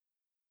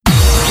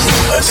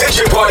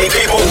Attention party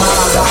people.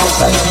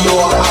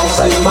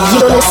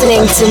 You're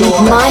listening to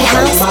My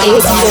House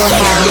is Your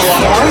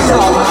House.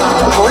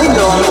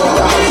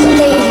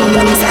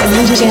 Ladies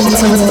and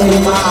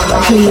gentlemen,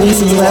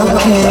 please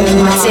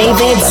welcome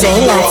David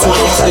Zelati.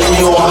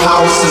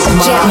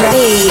 Get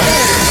ready.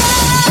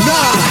 9,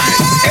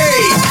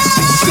 8,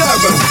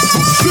 7,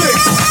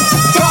 6,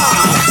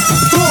 5,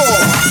 4,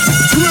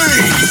 3,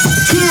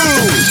 2.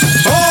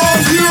 Are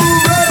you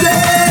ready?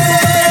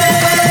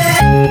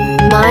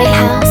 My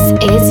house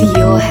is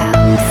your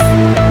house.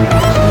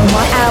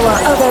 1 hour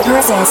of the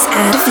present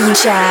and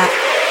future.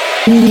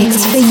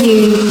 Mixed for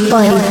you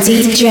by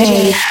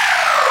DJ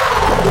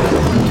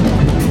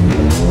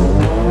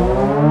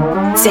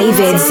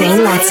David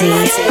Zelati.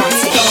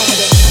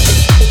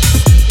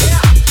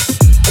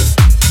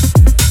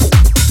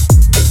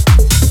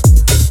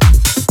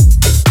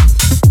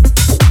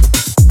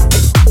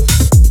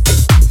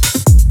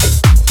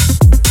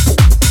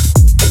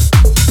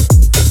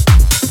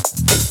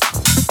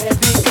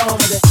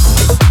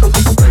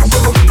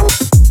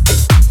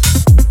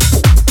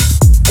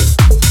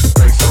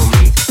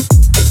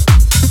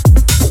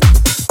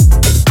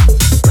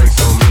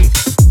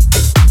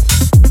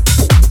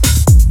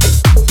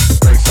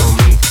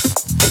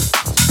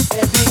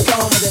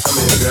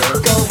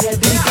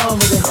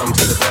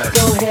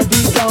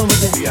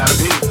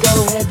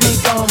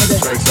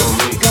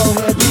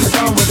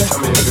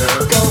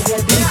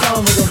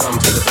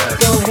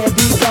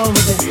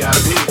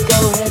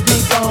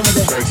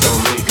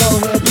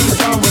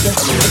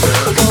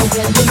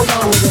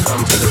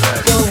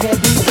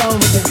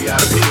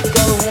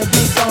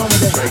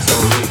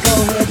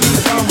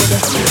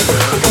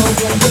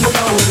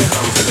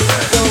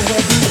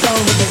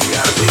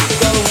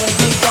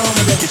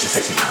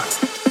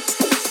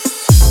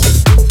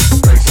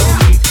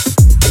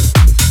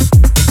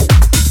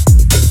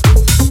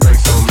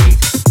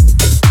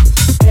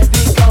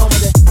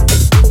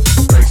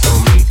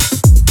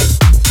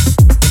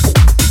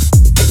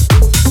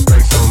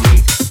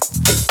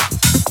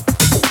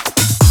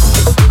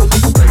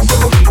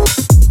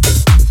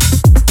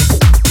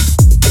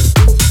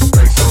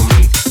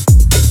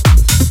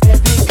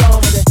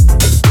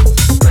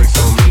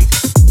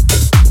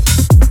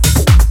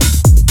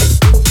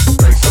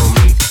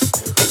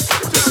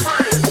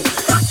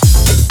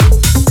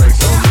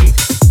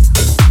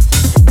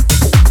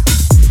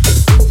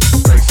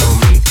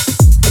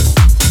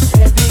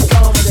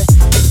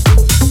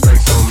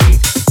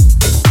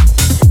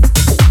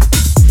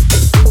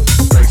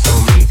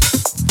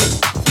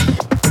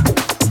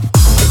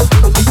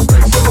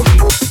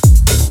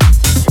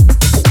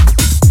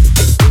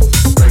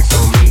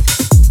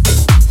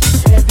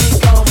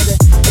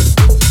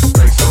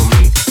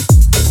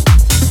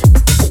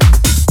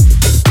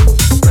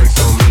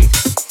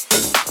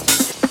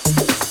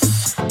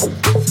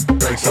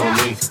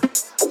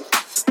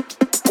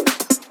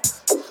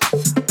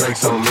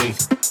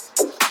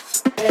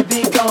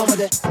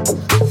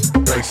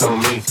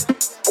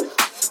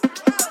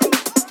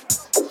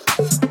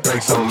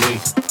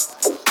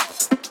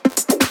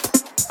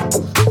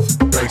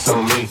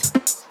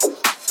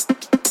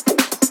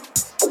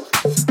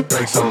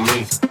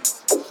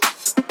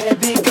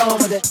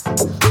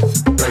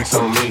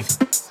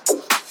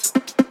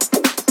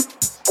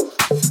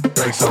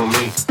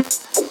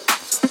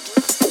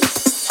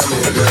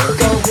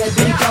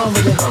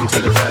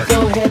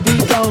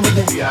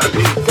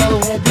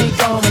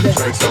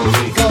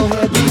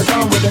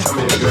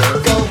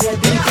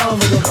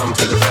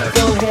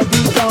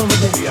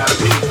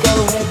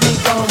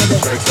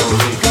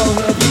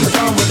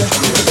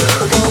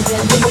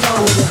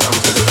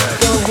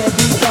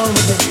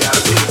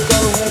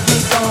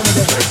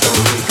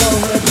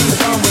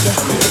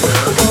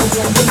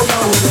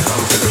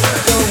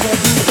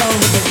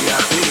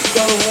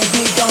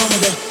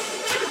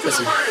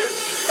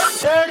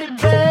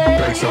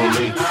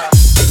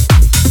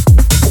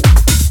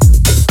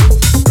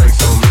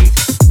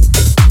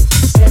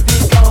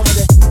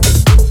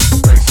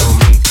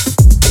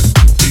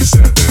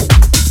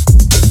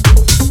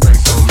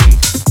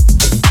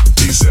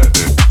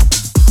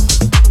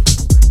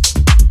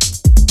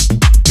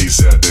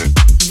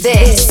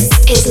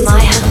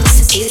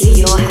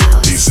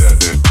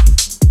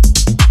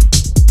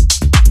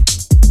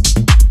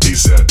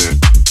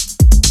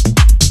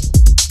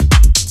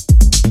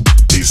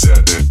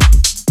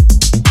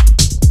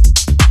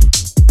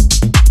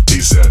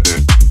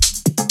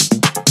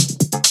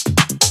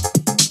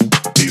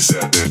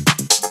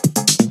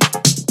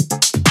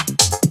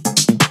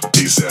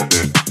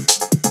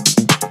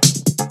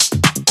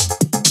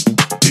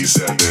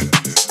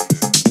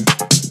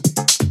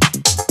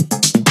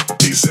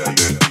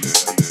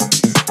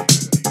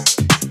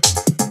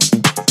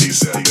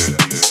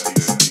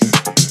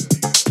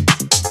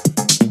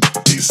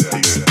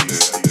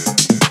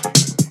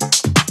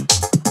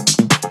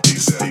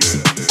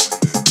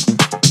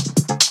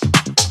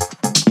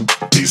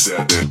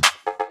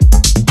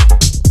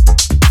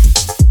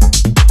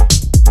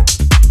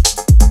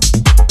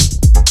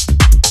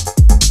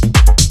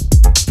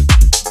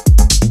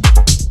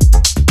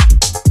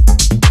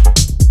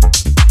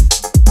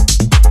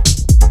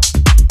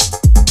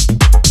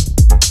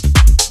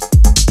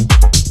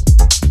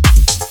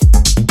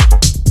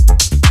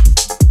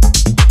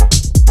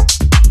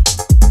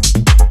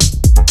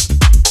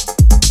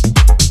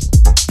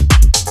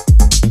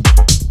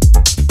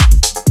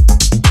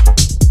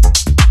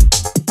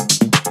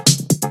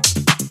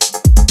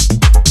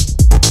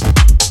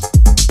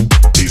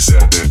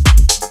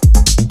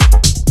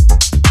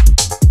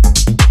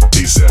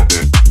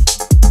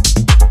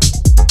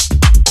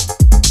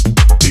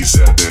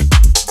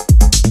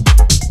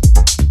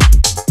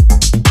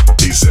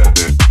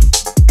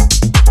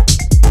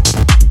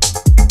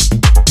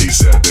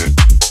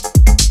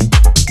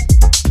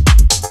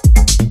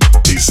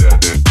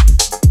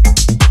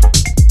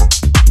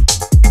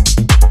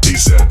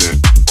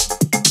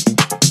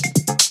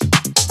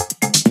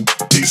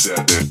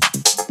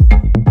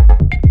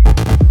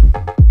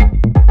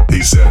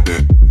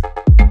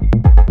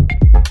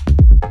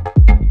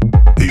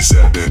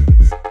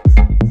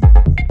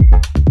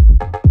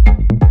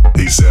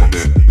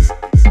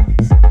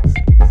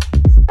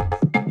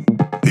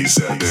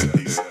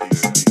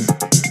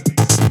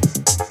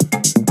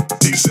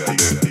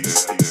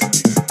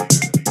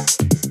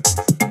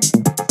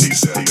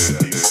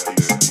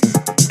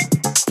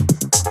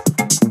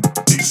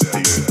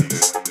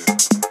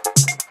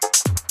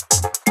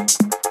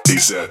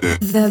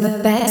 The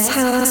best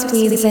house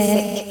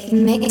music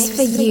mixed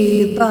for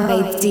you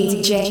by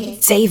DJ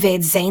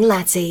David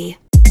Zainlati.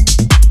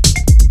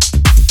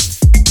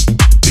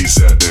 He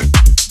said it.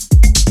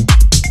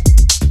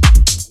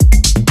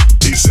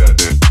 He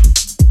said it.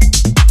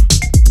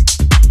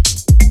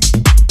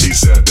 He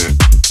said it.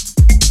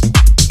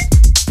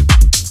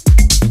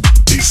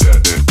 He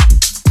said it.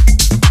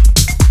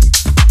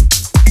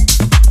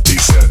 He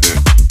said it.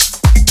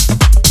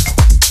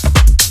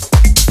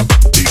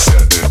 He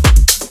said it.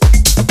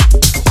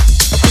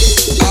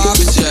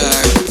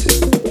 Object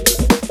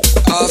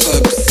of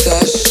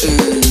obsession.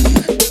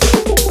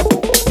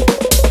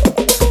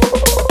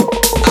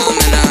 I'm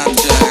an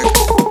object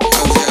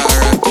of your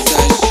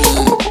obsession.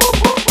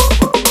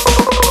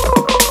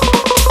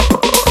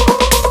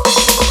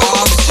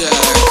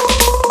 Object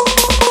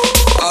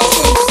of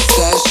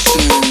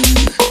obsession.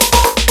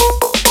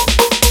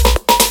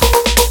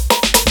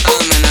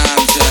 I'm an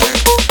object.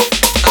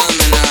 I'm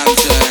an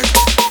object.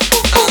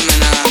 I'm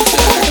an object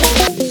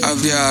of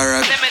your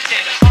obsession.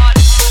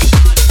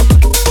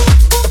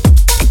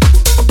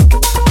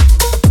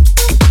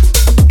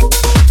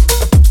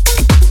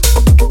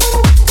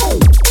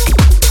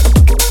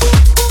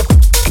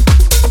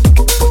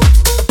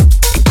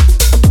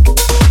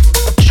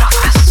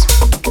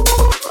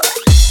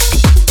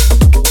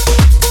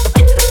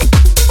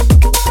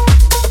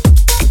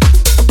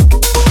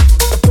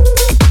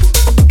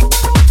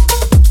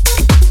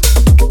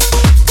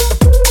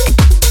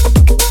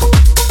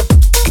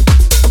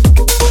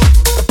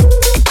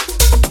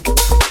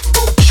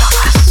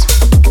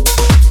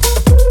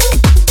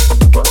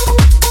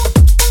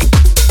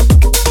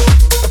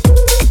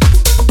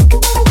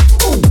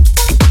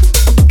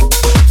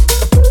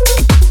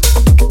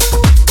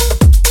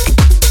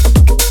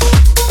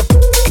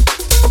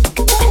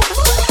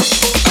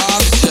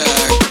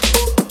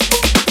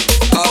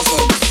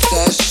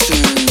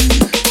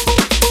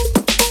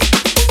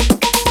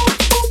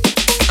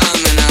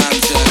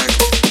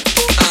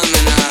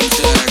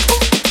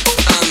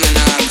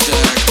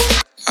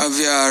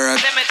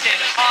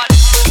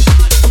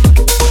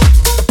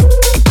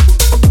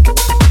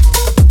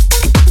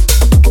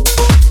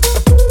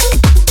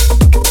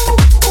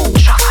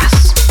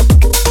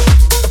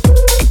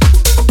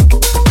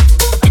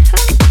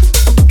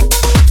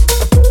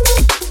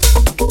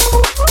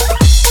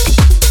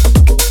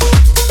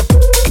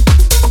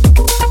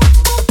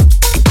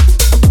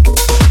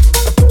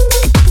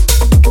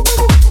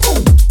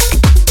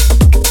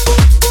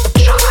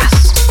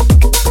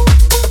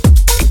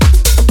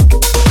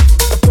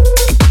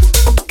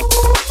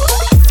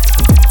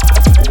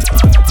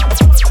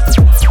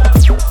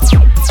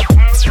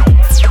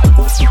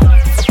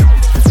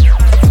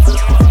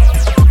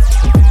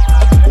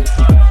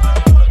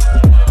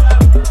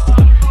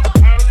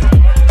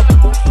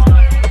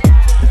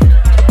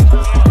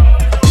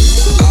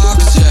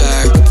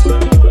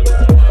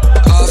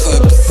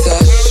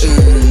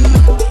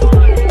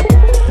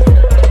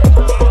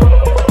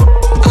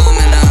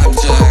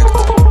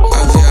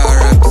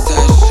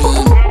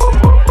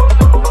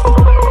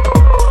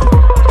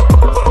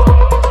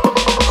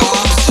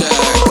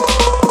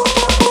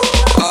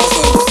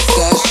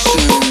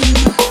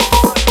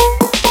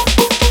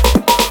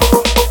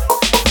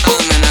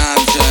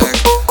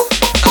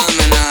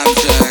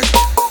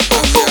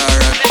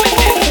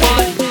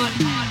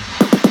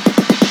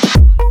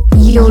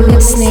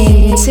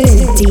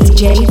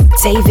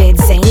 David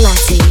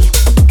Zainlati.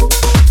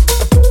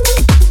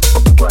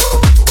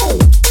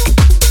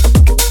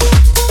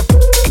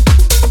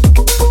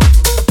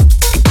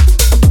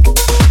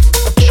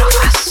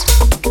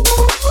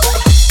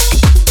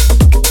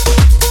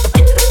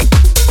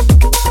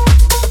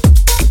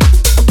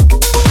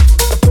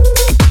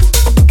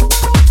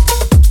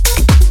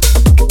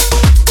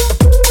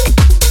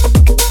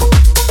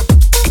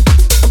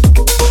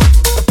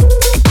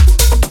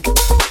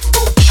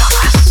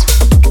 Trust.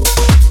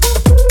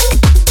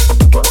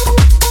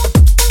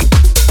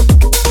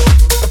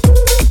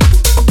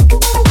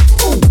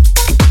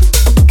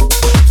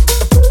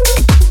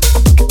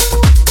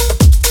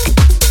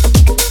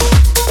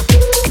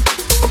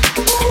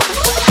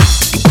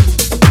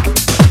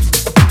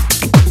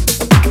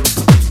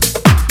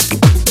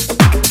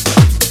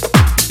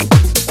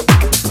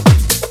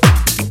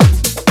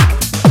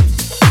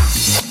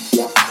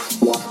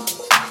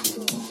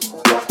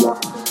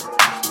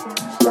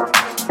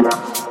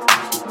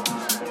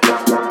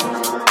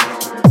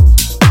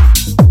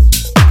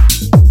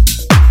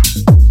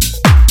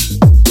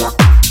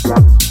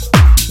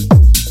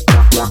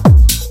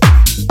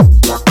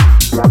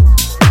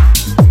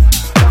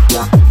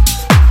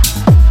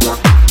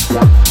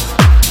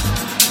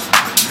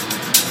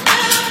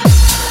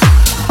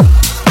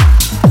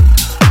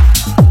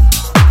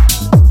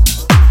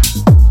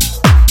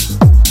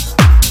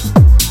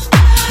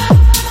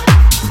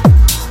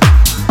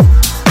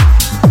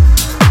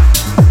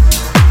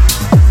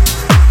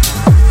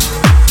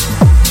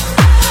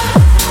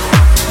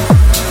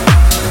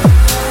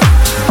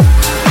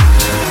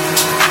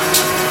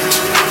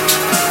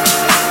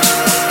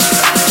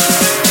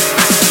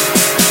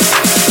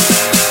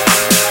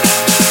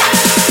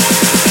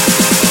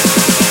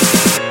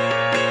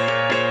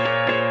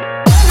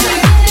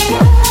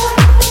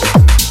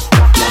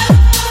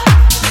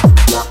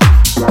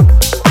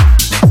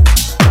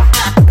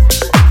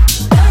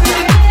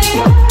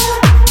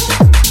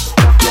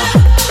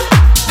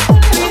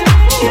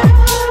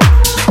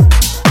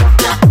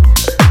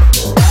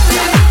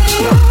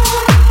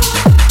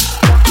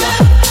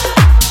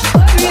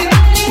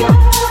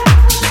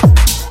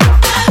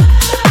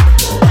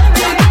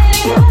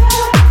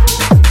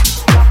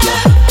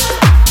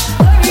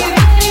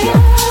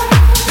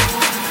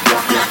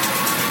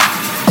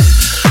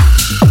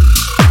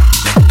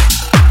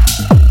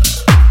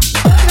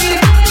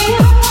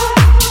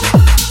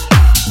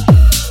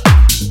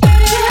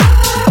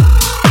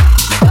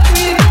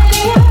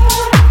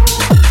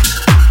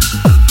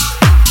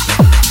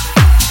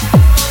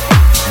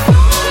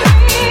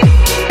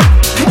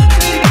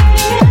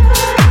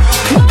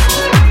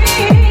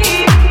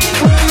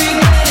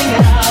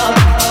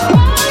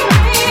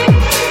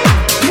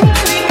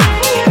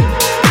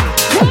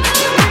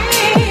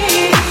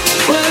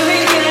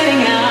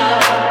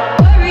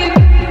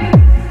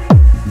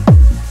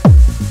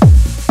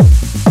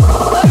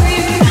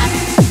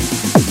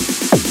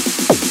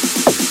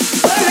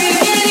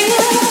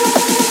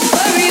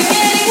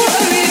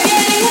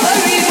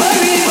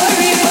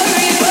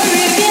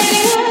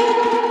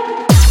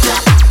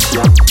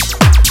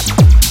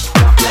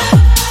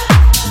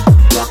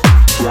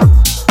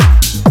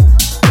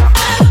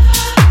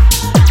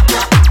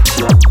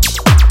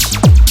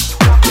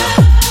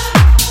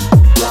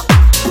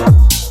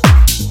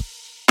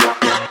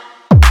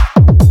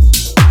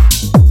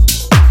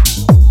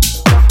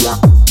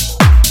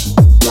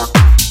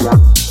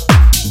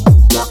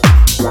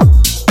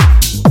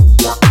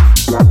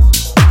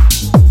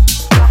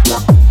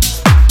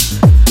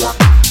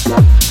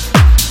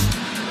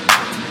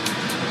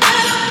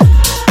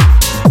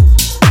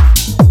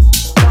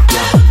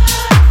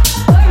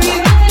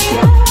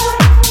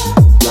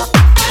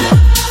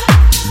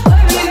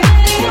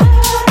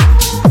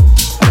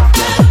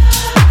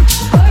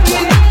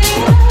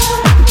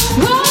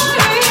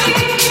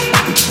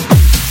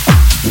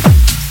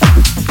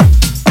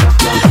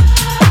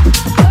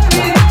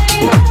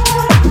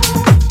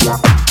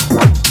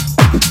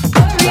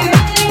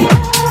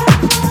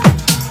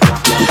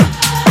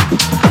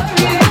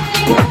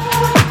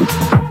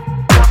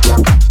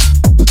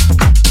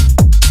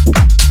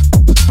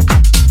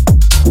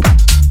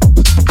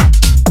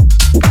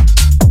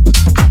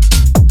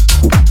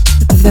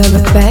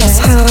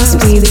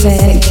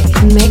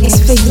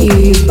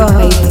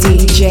 by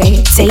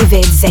DJ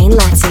David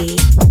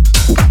Zainlati.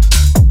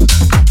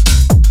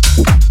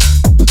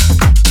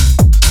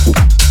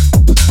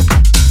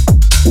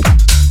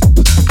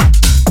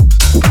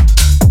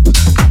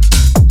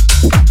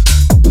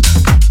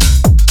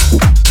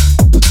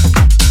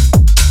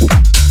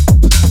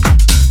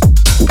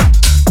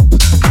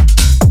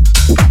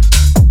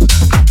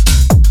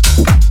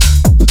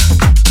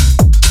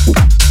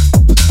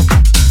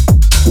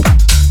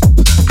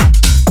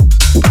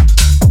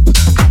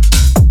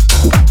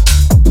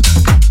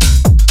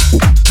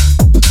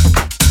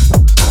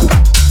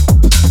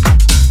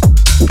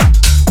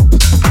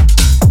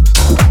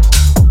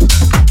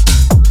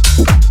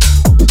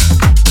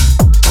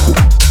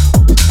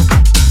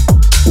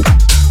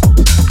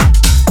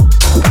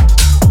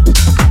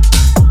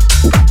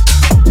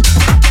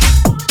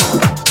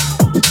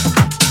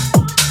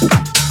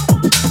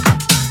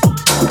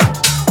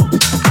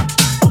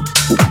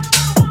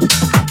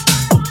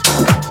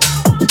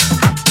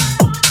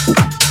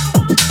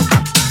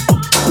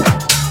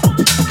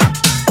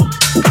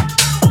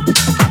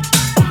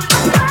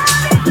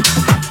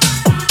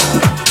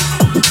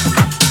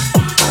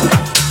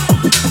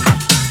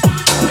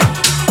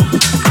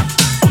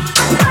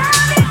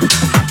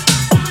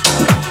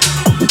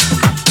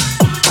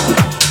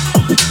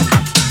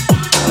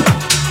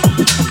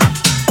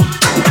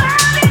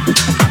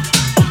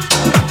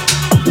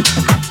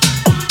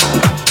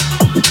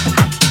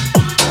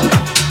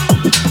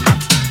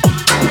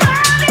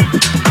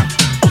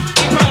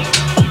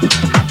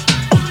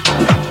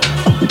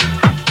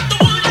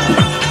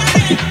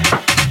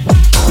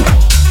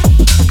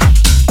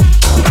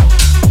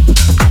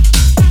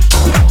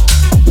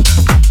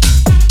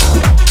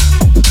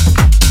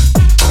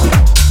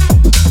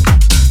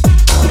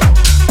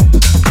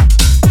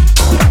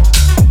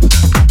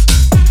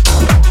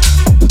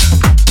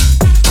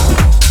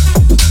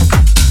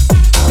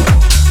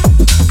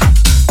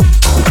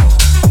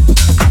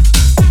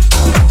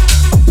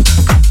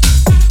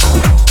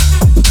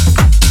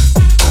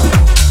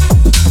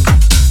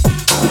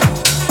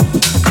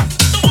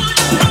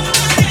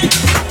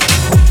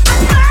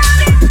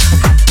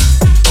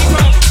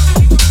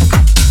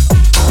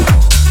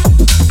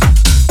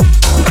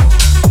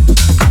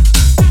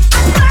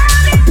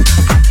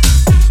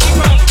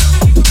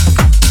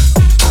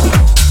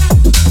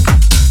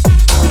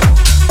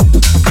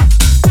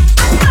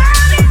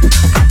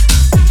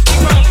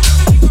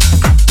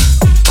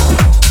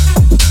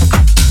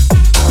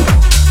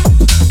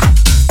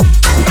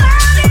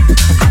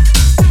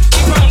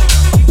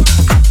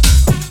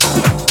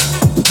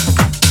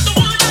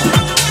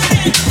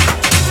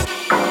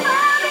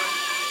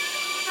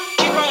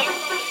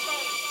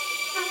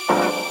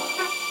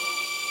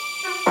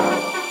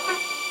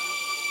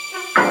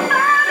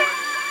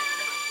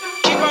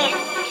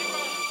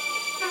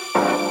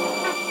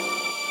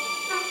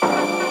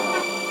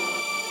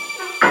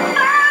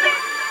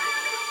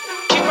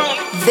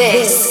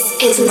 This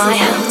is my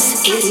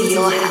house, is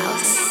your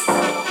house.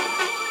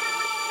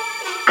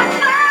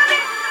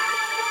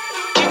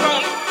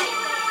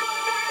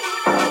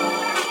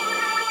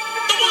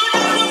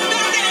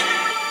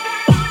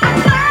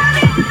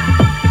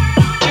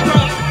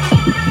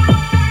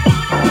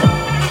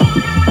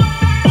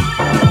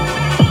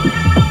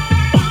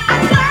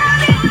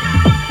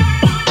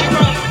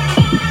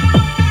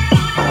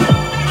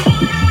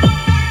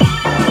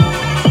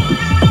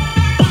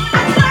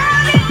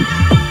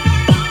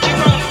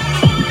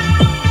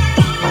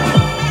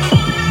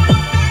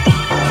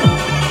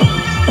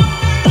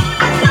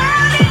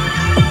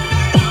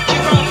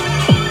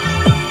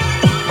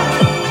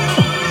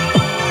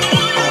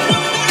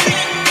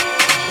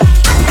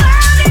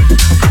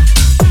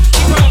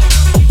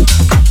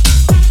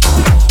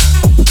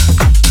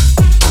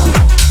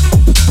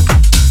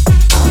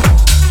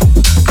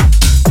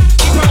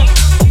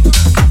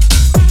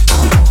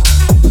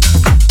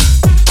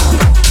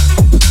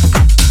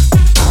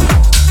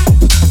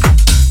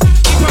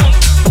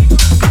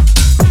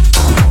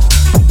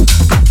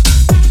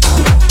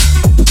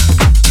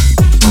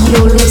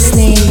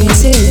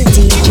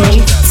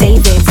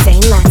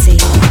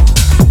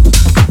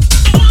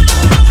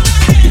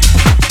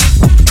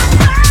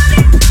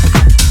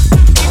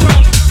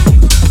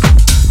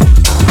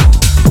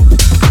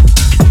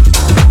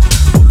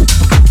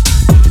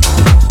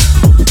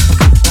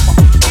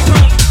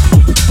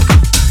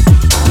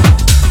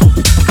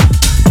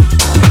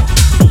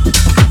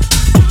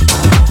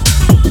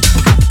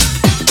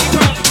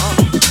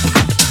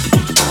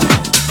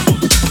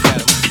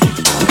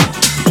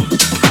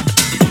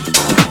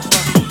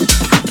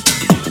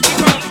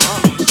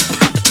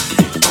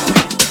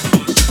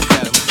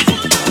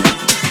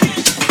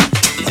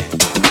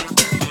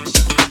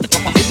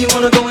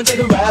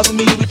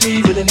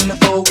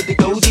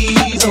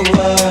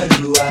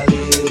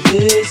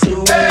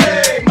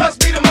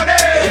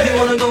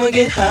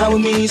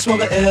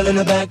 Smoke a L in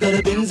the back of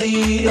the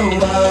Benzie. Oh,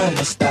 why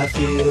must I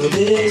feel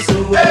this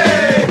way?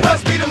 Hey,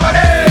 must be the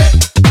money.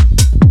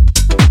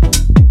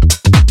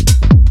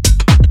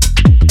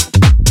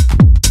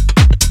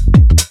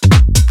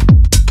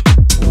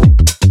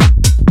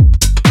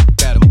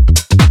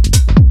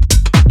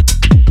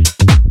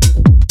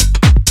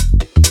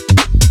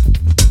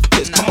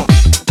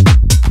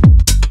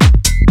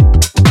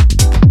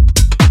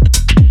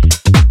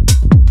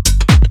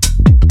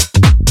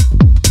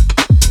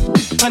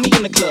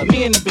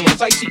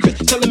 was icy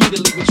crisp, telling me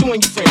to leave with you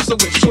and your friends. So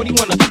if shorty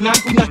wanna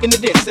knock, we knockin' the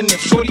diss. And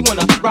if shorty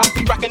wanna rock,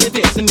 we rockin' the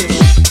diss. And if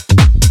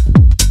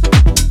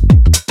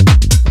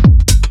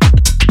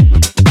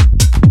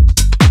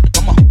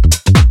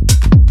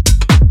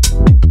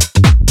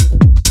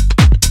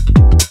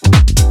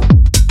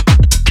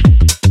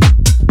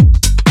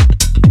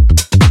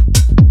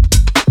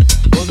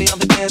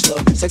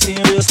sexy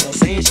and real slow,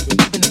 saying she been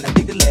keeping and I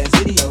think the last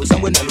video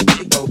somewhere never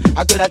really go.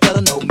 How could I tell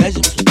her no?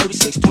 Measurements from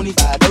 36,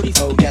 25,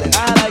 34. Yeah, and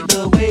I like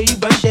the way you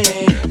brush your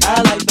hair.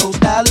 I like those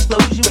stylish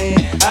clothes you wear.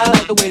 I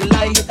like the way the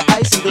light hit the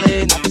ice and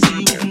glare. And I can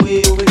see you from way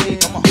over there.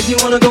 Come on. If you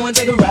wanna go and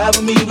take a ride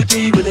with me, with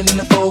three willing in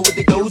the four with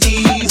the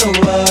goatees. Oh,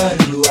 why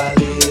do I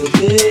live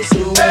this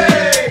way?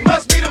 Hey,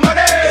 must be the money.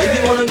 If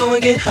you wanna go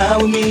and get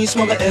high with me,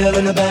 smoke a L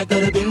in the back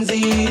of the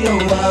Benzie. Oh,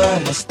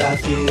 why must I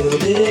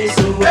feel this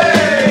way?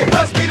 Hey,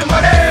 must be the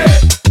money.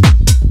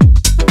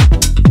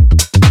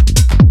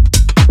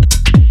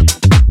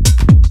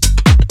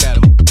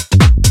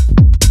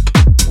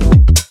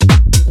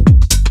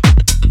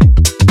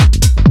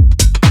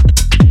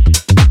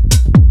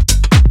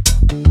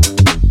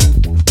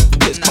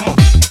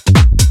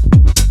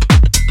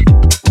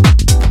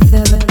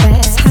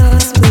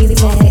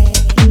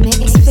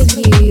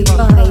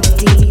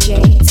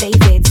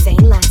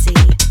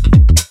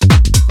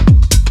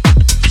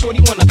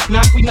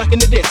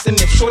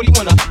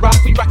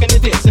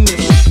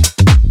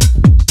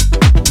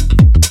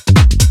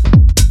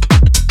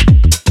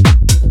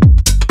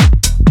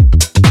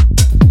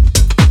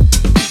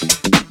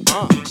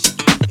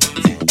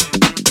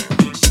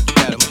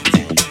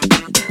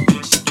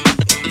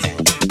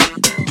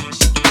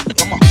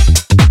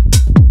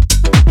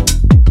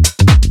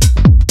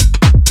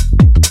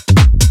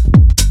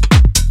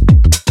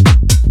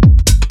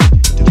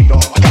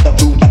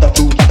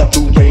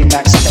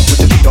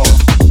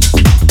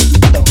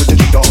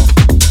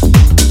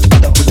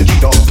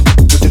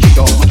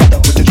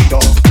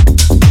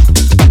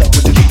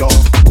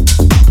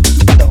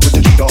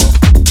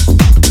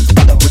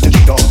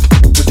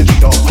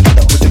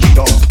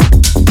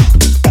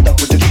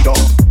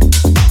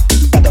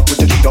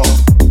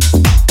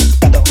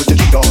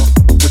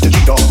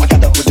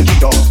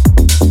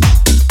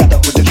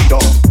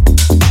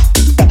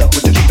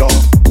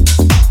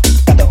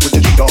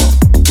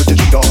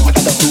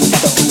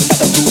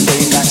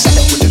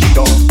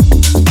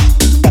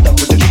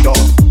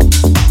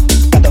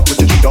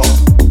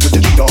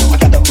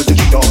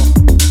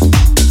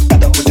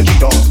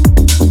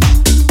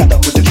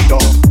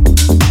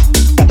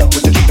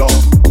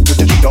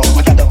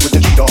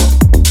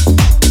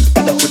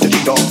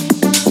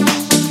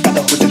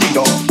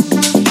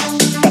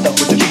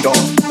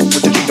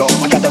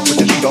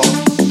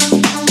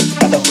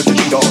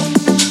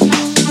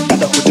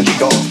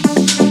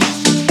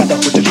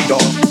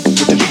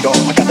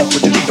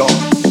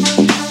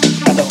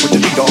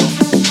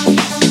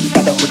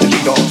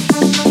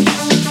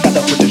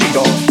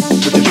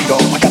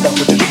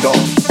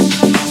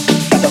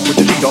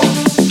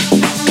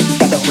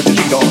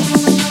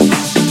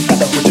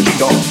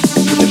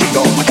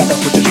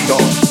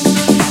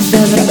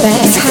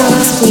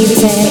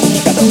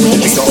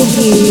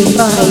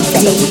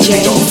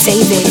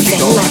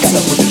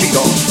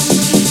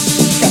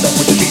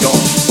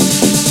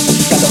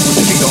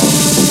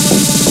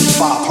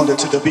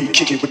 To the beat,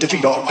 kick it with the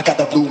feet off. I got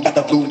the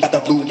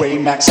blue Ray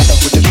Max, set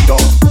up with the feet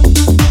off.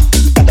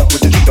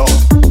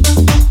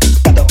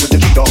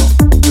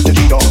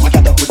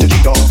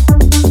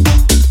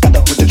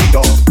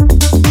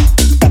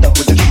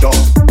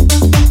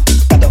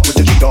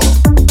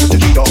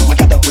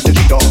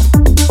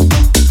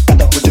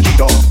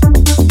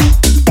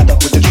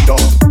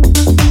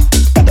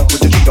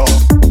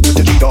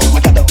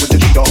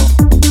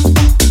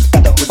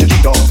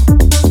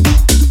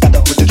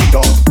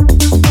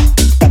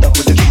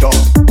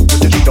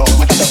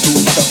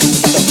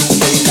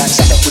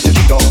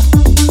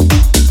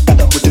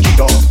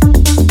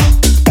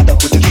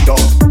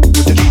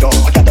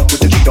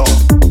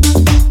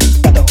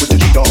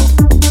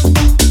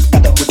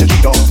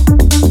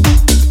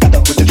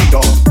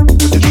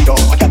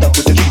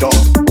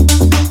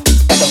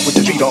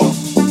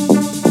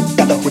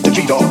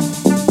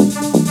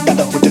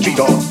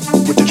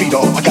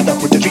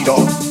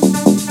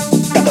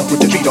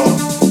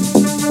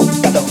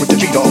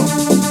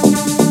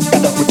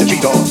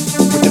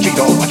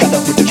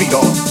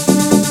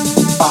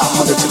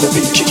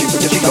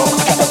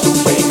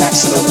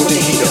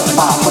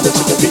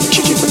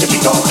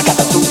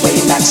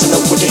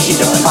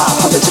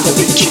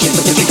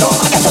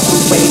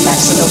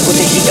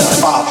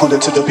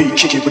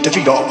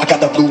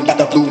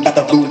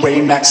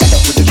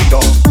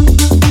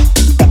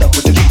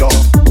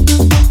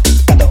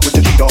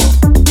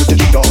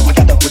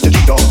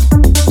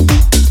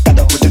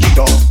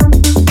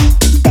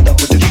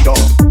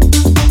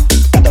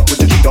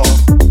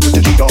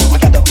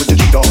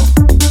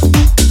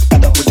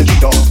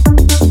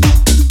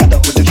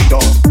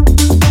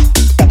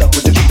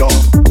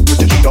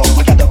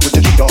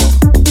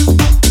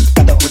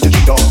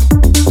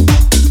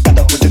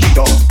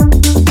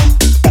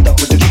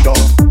 Don't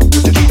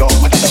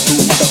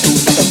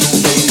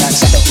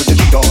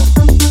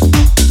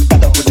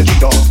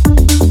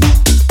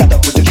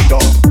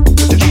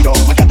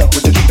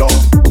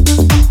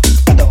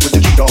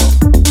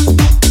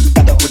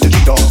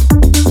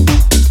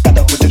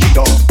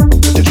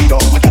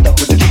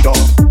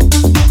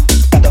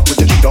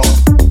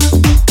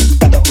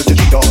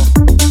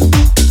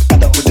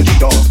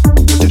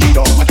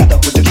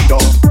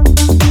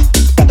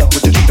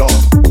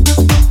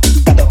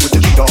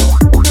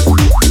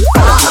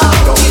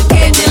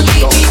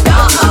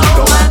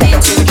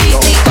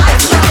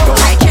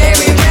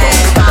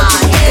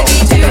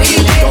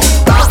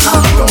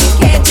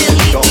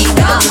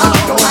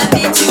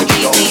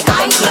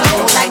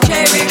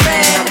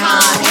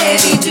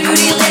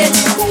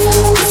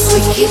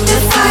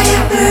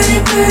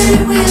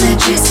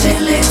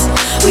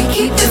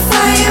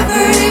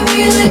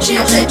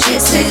legit,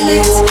 legit stay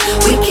lit.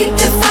 We keep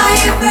the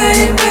fire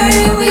burning,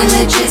 burning, we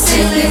legit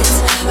stay lit.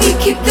 We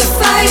keep the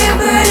fire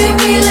burning,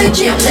 we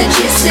legit,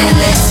 legit stay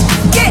lit.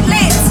 Get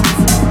lit.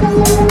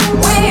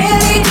 We're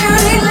heavy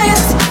duty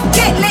lit.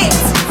 Get lit.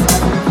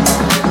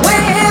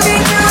 We're heavy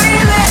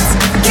duty lit.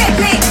 Get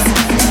lit.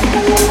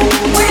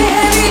 We're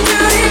heavy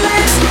duty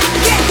lit.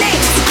 Get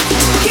lit.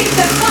 Keep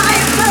the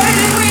fire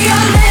burning, we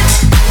are lit.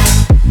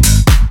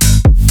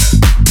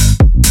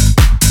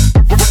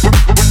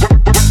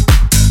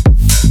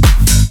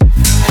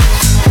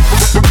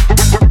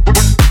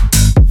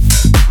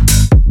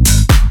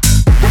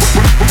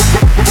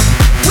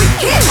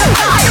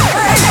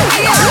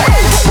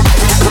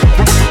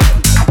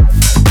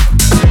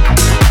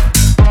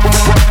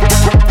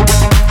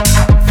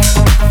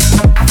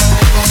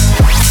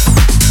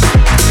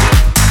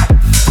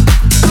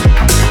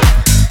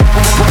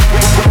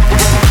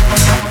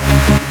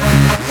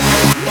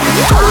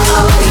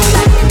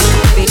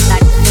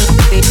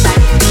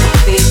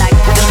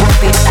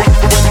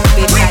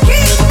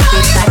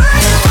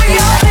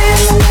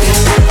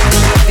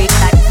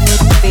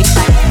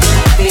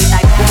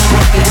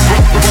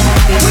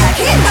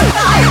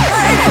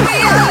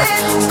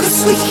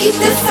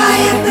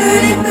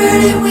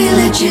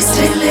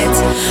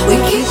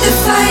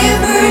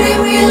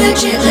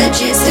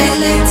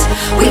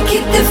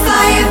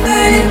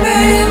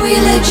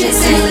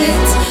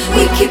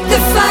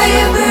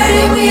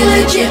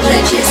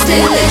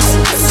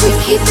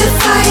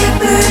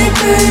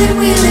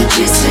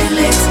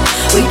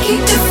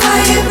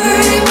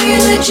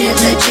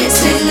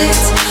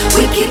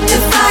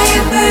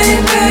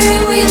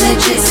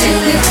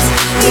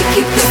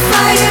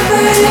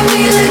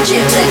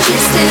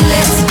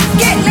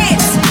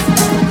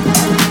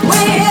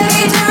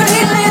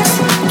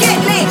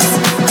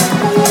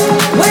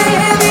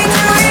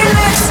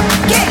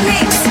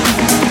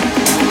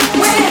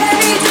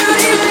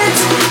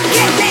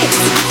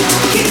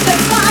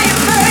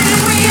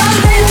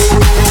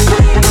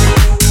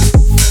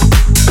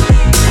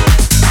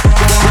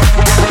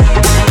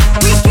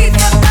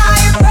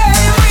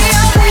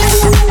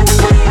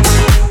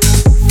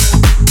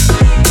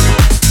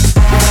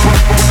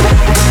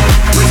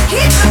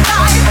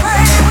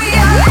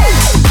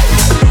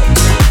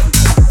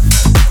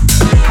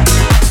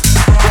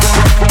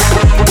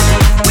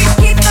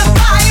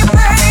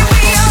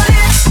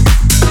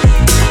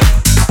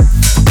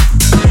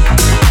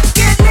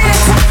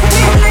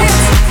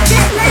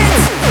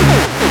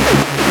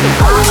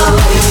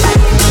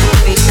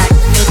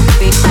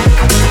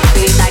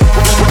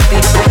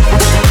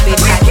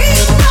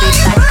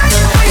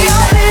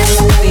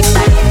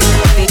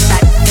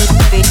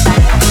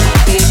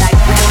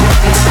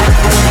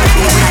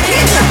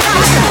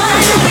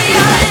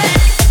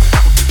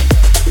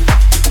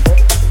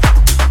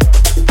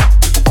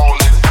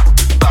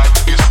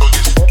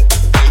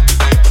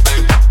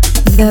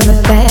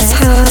 The best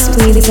house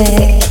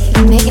music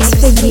mixed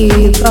for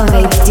you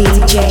by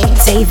DJ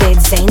David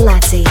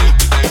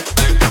Zainlati.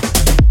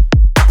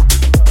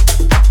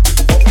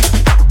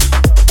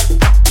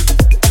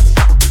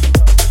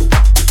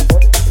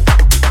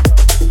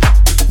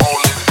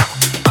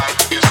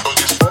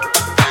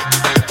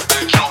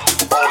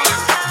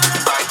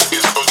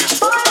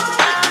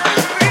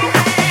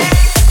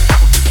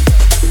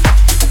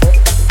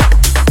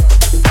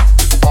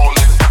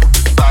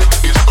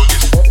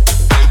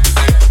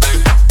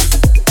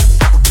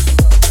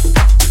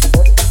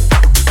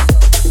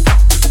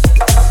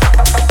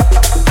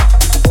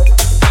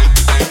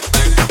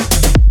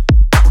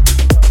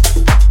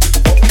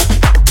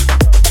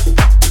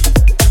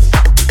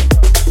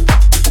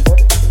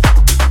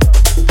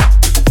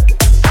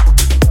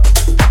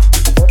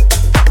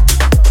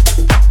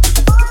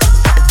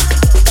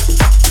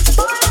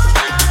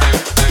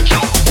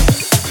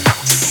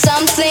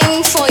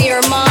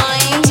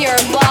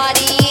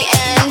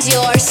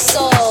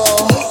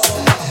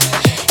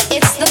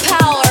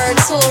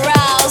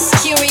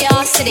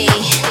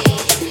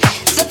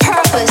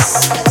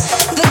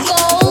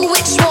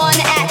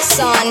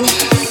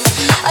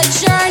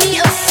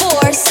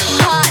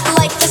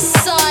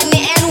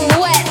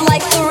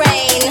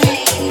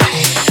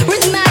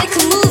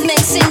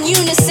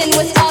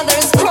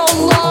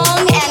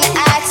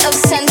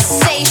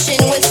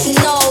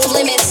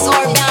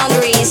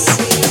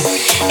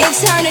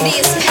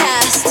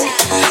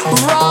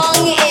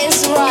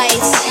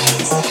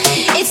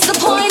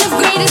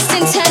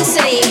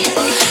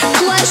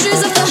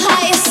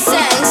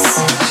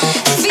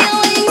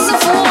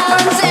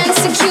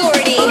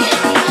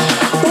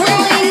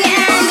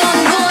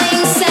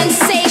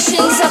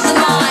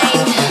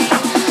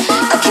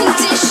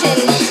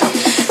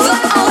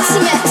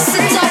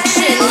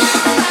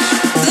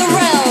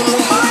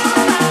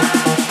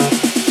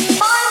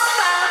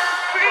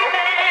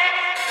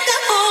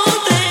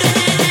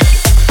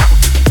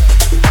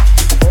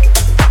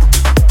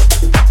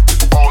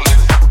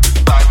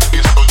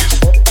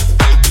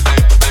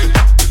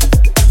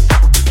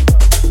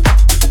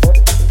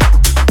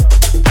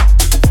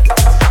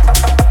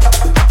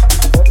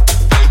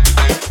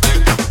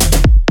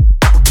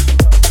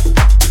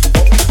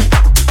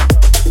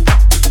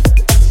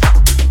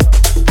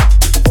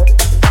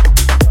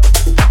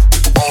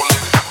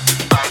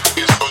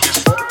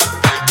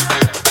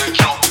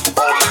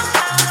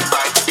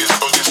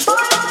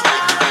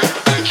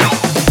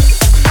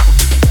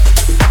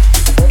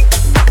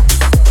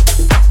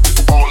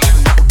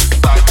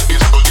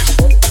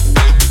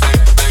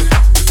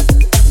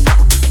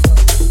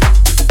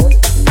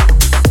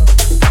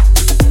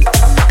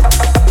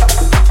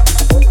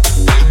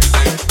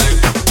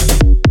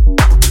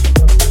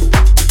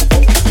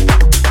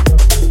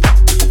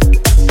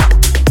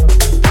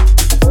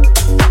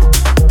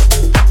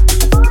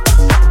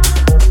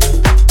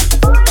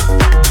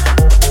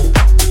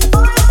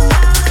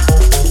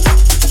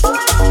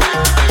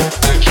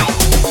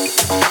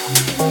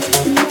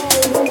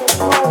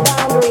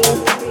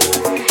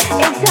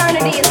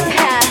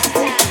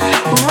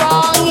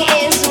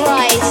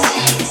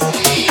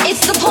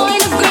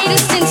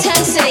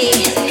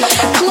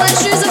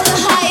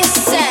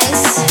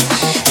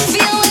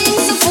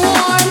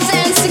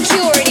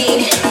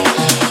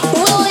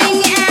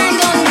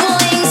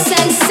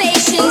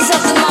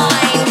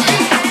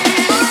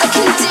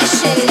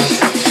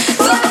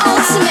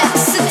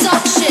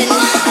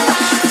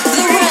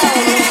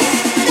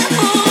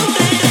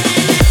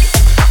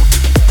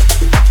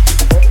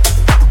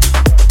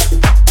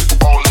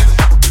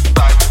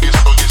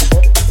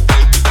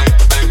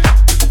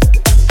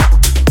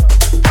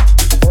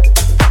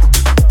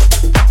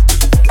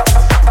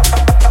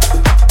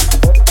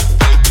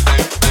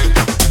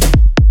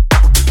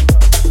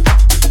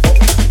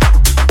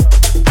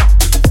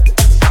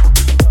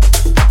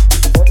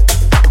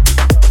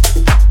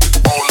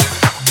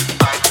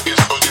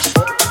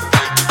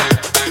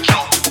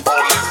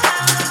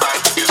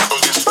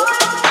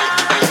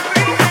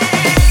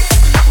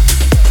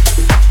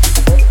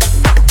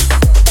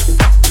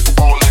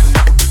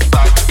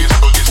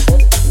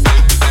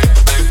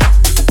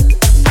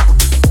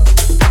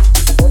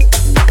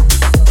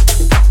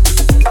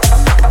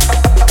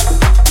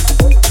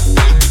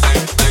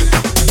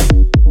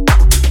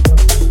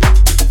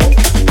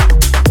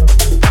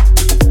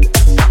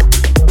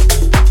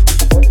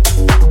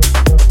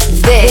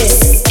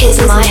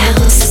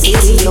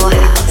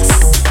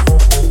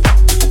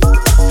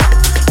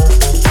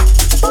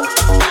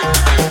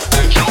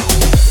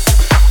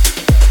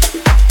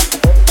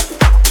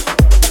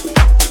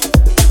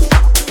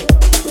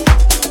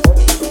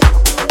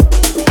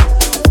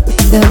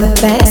 The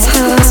best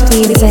house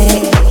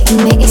music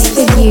mixed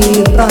for you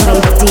by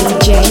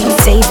DJ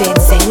David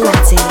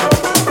Zaylati.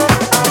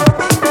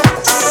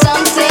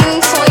 Something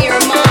for your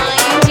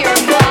mind, your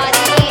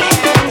body,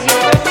 and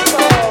your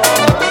soul.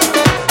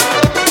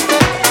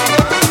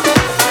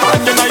 On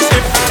the nice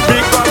hip,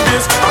 big bad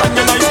this. On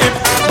the nice hip,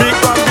 big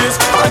bad this.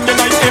 On the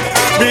nice hip,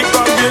 big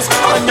bad this.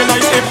 On the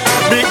nice hip,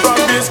 big bad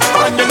this.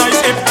 On the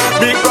nice hip,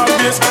 big bad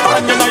this.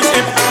 On the nice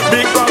hip,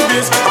 big bad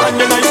this. On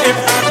the nice hip,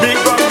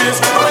 big bad this.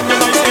 On the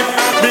nice hip,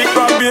 big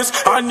bad this.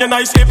 On the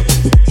nice hip.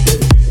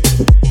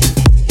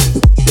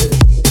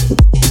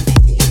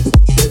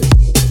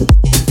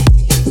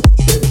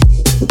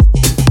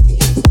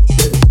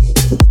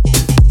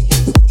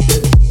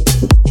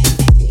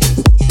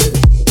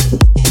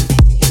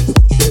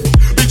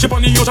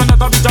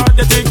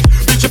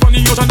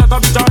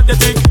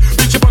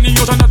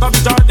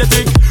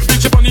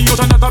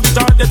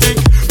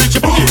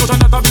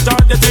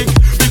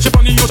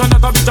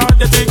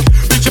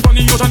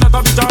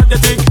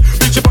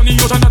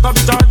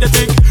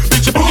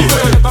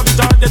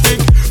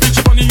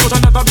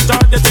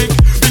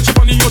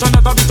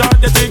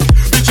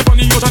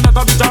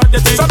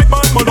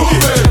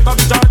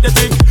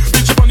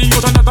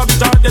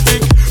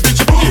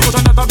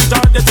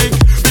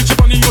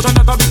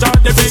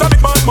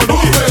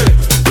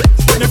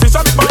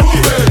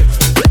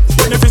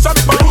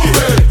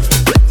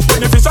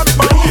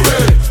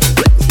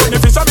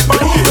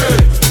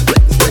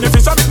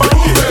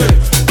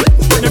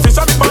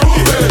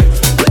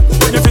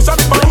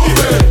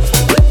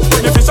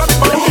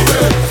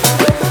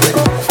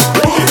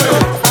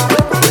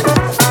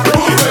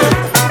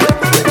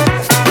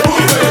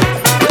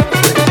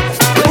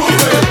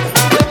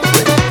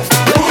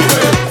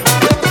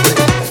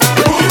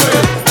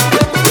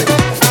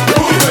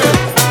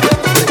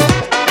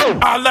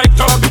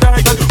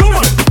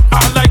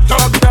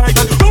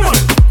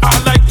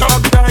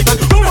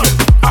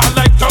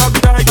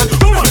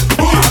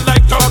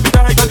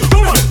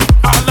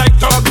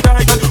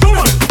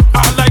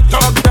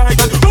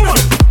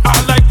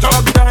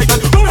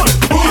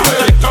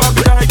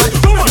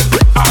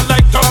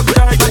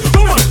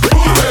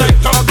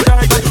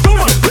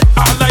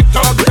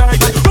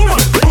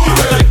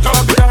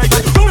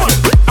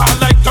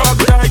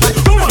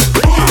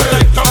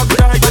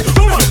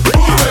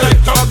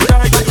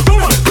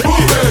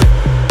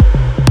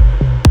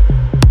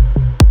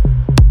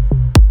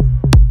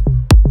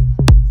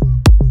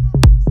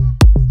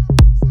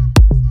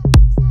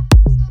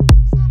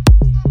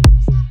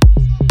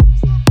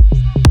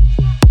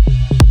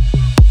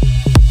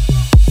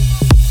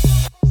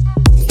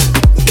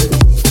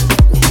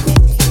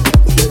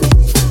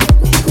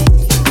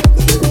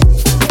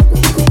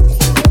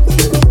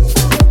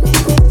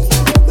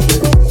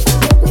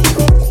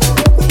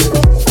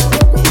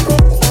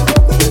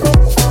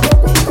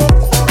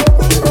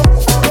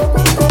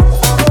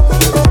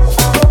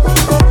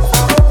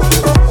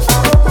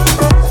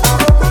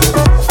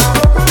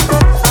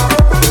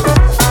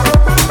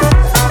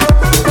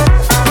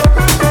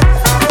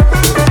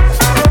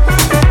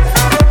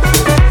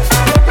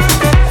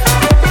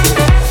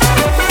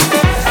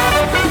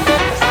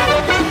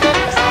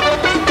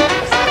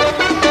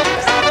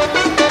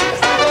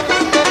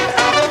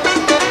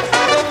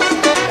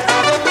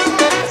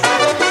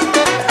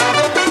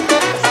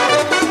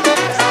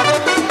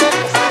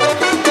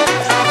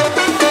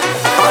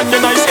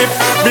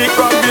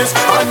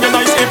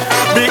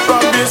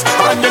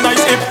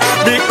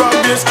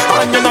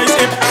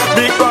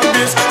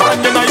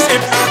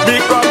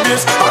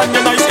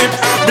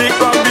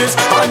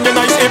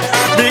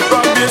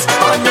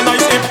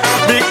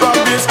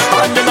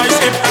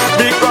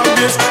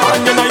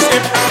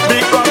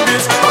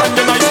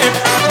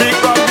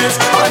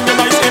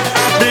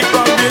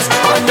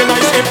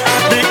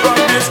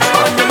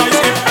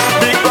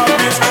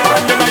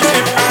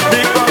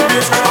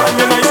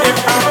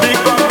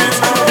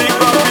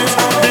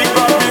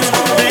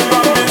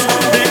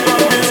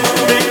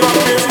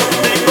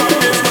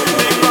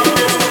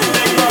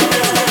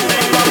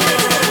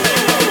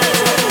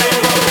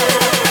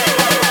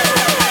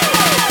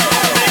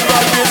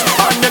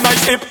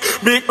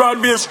 Big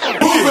bad bass,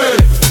 move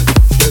it.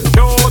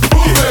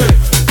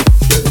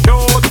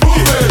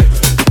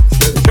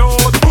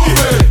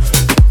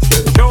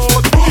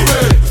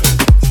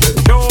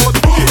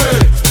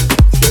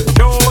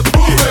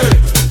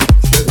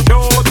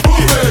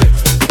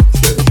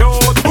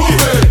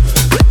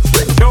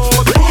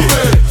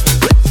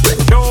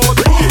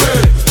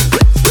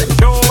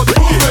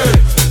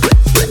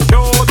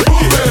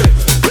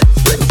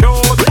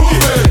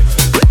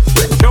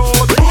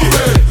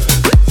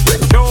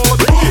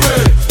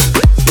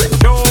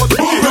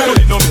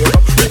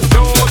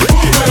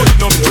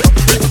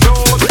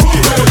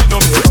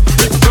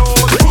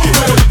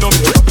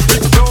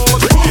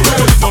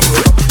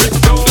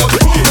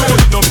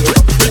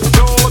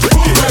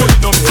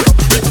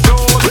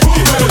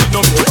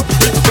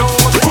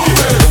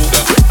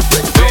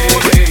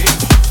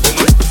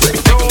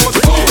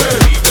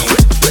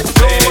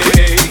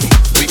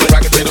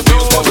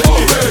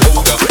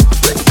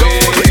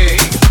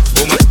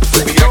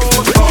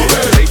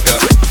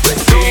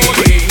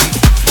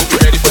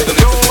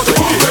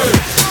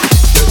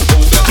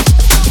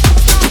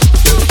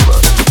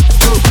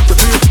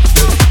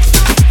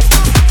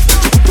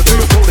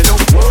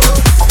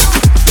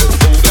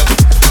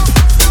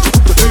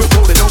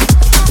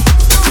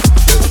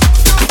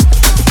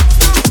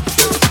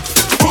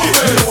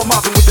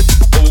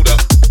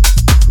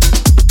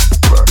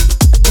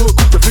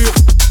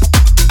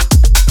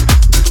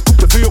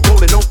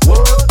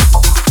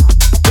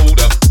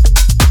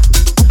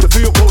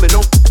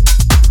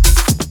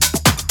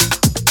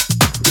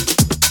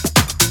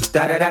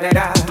 Da da da da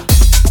da.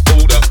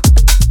 Hold up.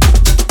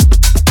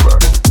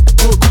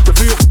 Good to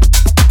feel.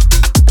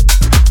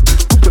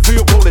 Good to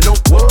feel rolling on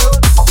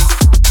what?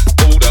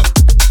 Hold up.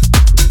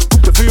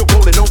 Good to feel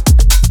rolling on.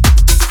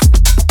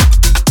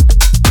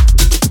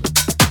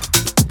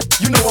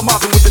 You know I'm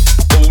mobbing with it.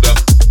 Hold up.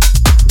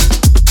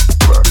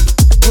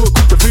 Good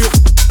to feel.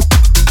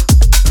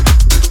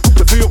 Good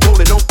to feel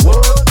rolling on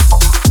what?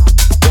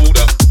 Hold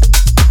up.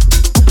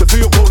 Good to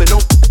feel rolling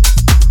on.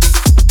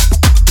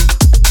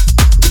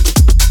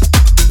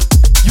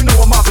 You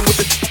know I'm mobbing with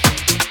it.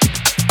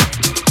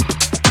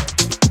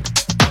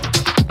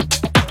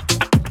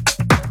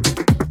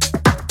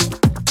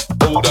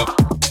 Hold up.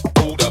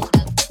 Hold up.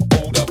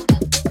 Hold up.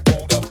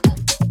 Hold up.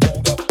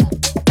 Hold up.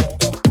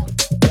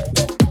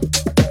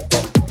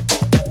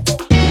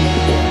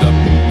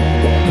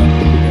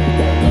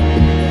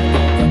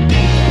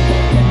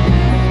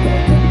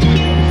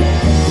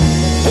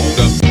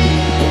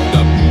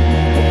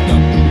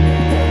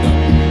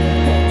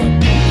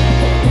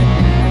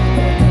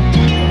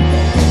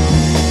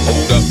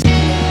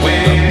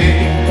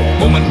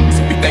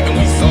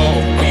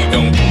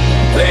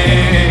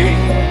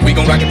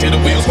 Rock it till the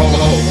wheels fall off.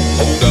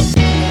 Hold up,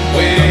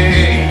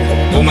 wait.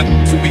 For my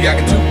to be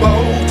acting too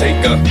bold.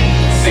 Take a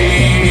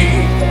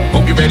seat.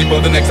 Hope you're ready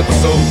for the next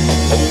episode.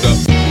 Hold up,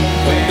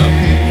 wait up,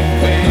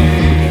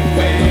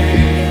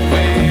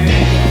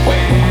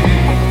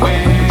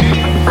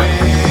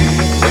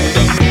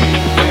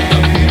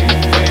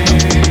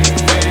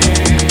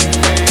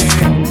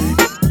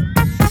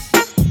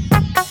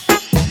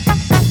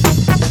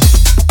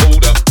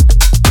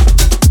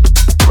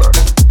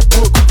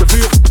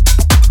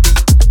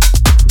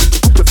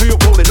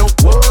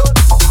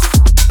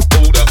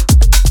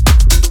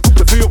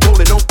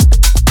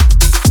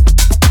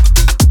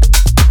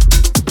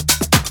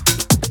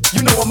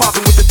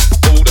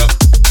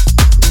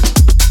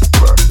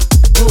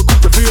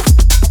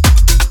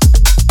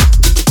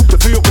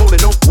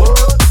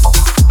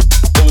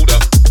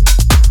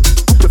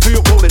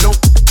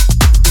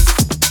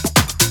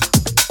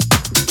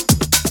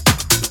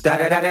 da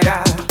da da da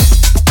da.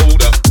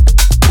 Hold up.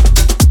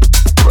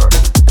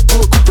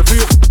 Good to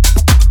feel.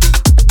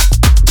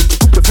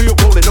 Good to feel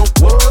rolling on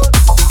what?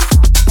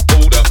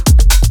 Hold up.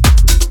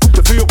 Good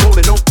to feel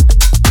rolling on.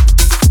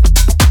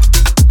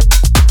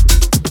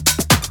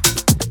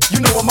 You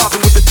know I'm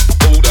mobbing with it.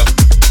 Hold up.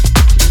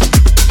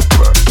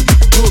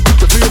 Good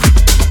to feel.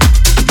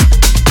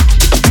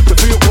 Good to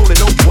feel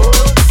rolling on what?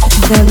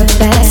 The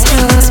best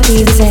house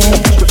music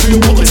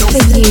mixed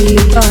for you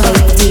by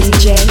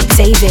DJ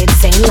David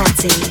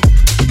Zainlati.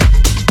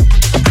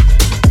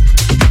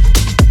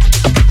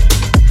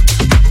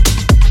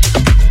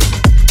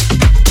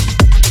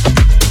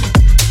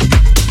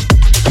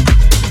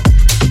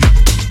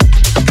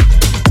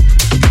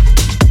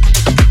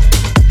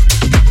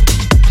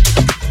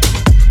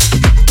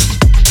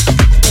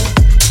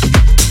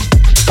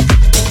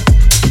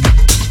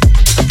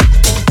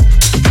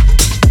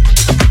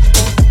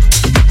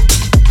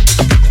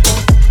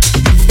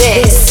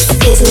 This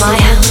is my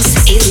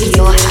house, is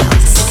your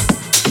house.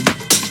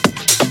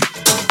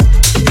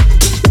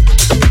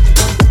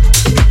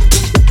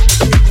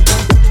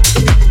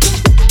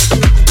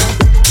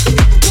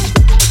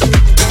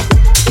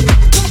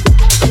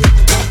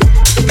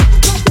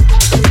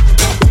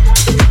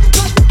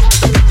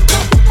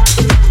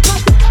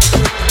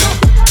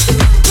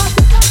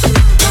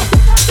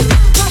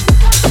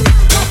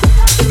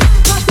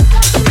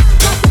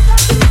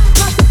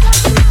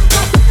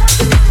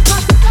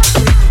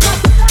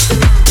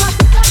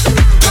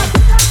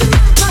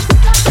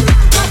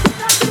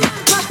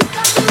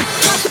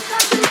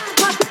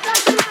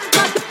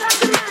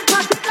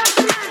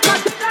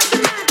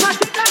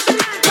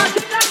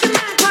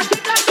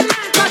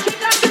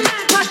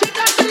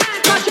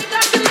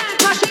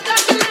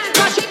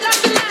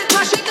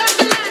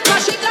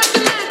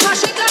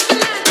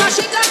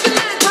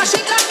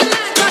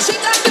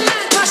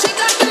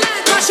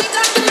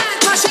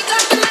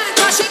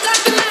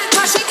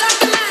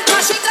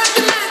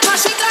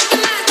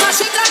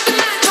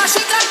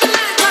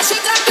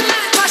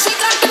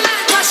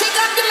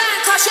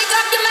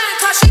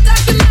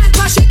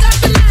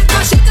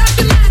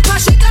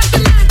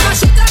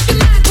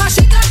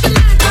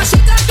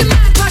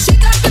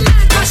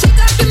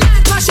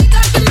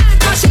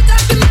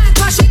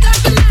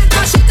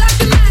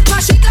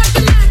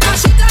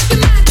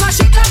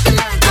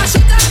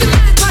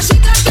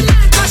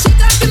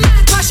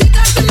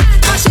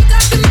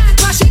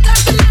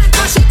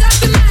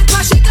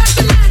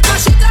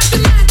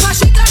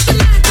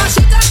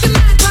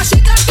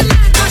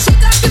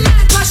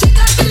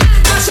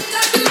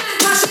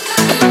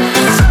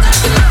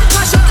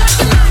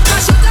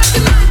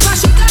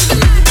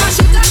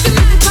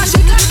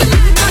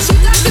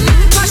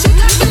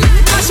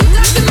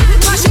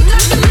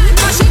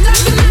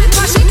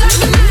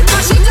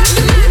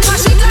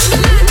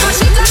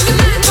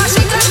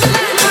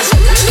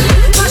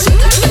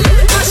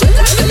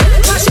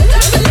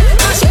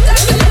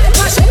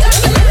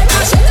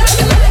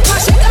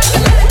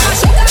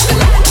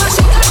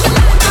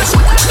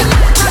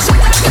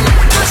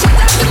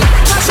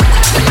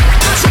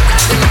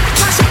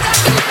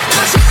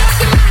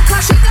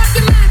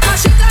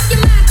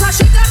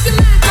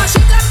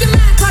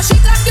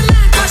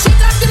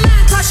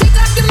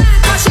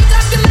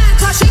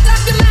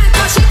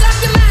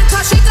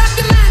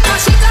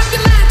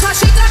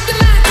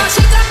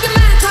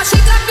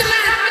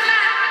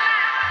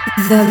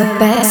 The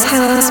best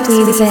house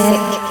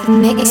music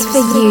mixed for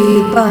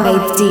you by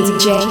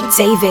DJ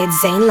David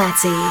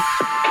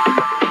Zainlati.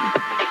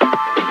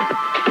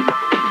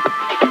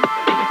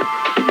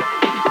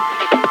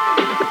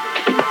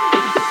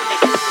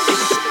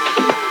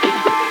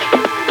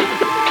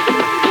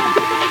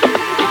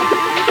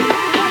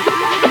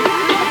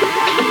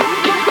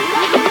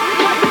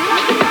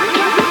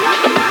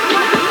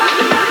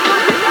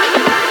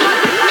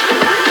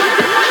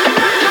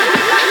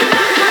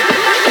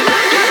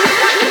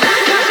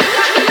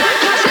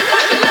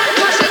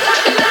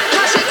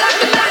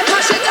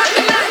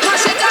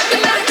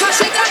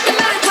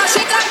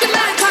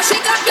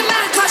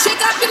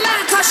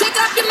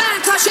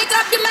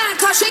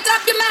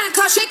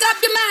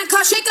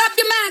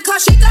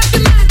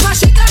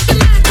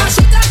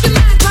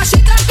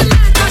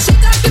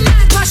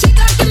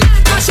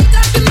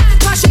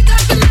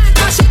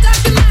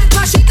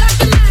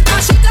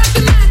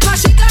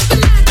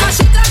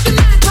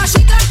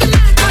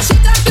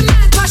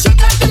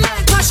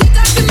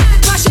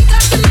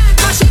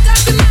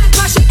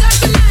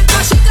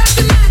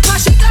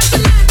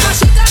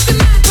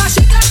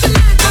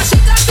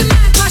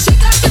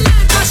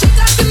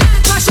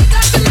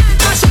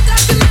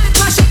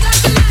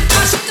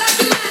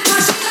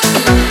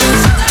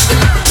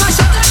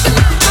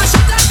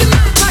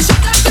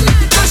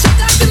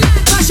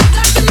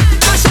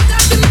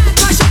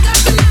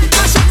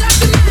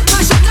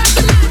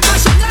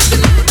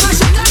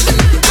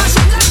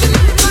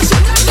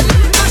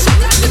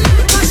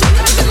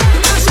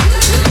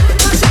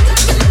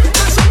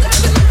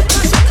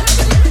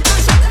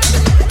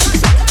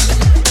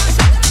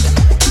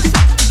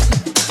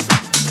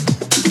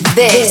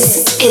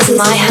 This is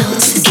my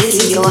house,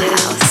 is your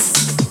house.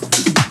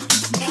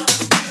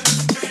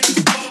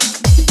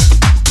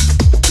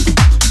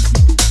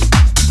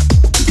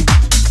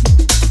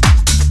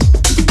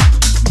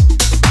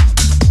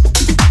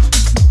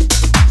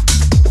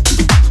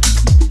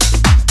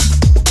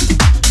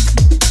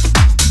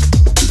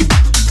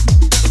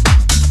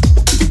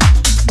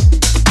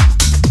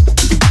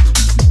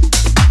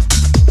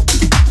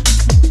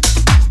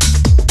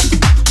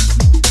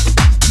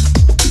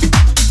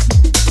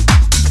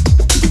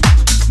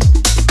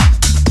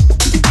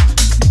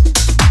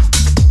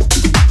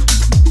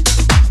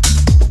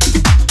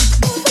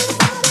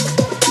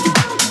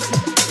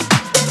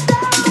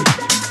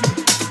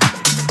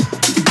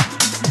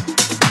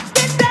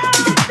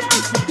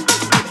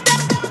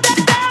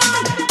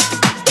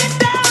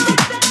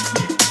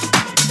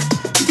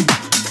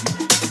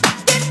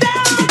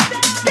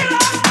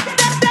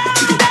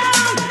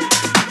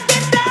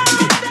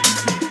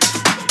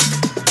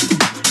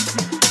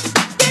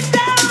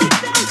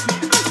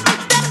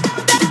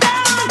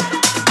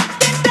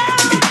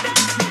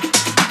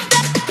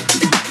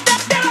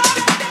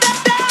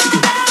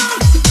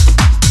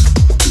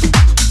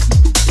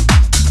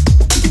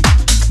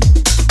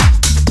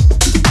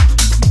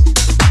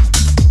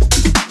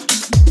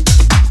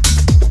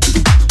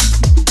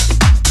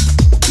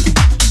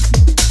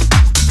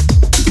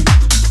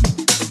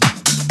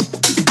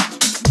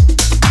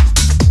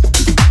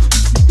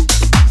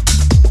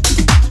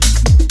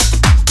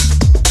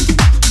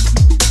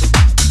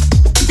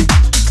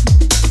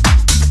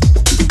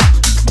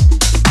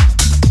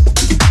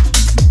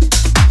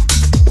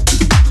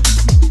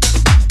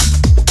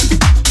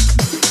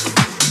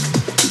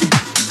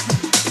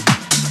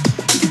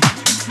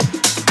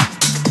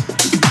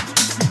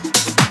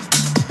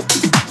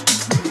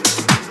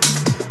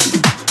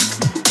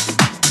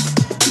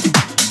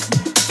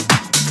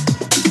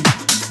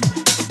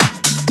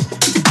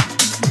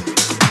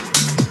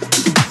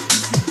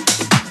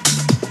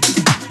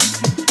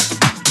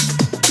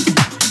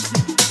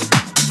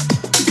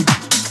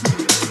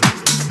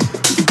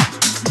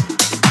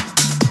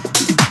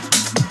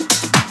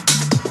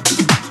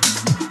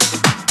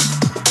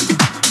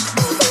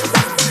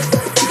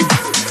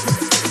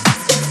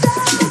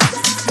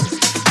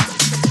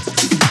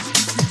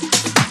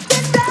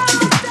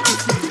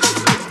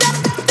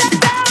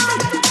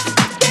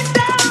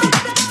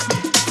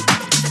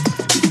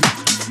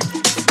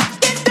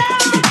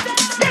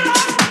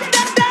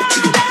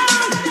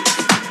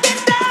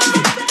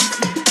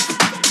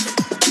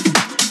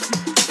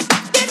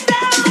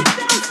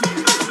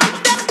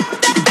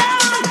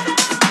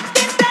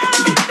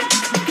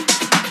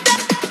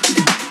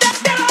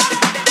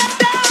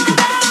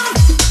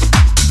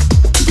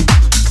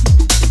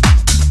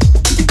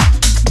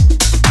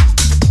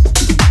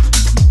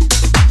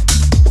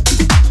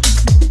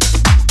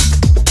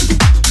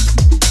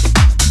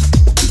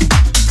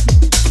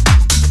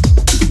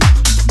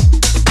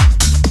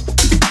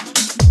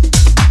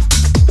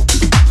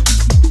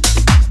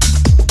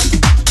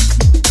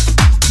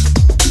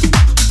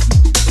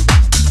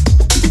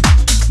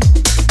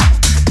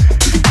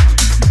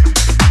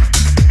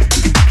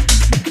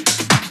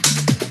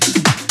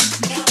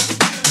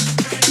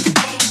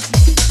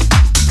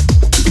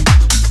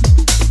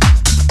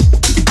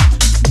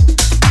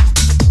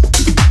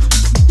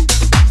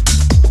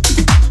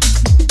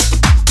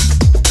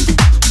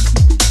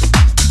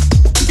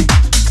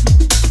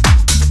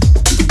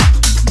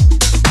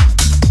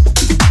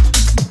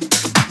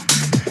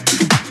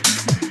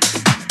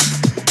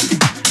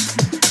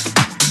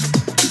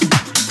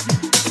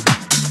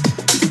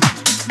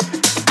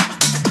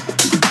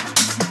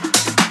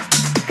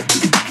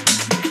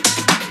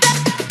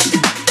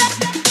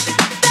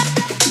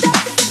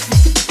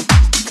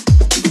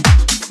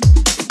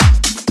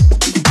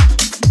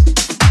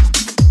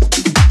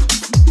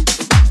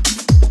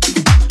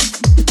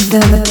 The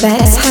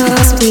best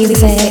house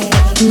music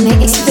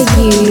mixed for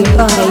you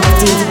by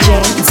DJ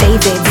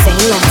David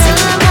Zaylati.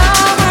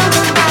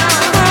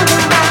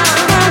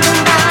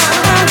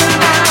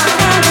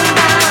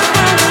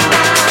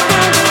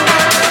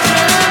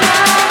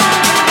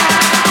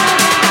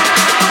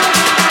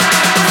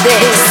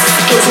 This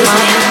is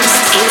my house,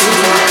 is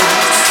your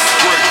house.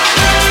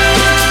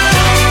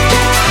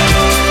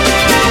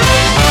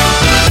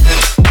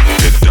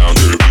 Get down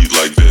to the beat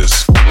like this.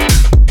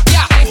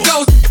 Yeah, it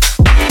goes.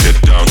 Get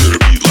down to the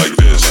beat like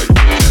this.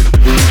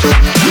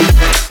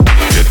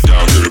 Get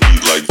down to the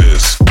beat like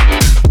this.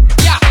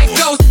 Yeah, it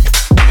goes.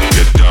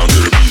 Get down to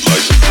the beat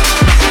like this.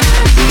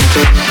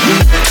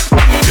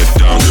 Get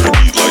down to the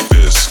beat like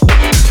this.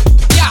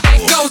 Yeah,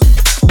 it goes.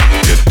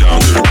 Get down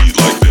to the beat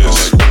like this.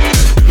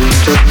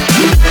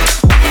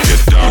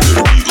 Get down to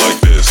the beat like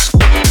this.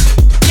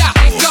 Yeah,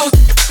 it goes.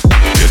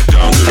 Get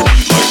down to the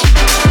beat like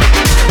this.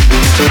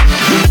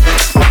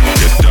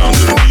 Get down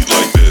to the beat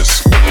like this.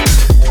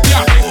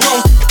 Yeah, it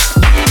goes.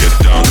 Get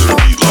down to the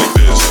beat like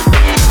this.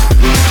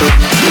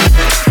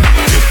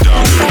 Get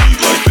down to the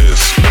beat like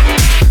this.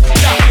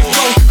 Yeah, it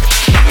goes.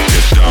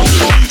 Get down to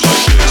the beat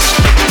like this.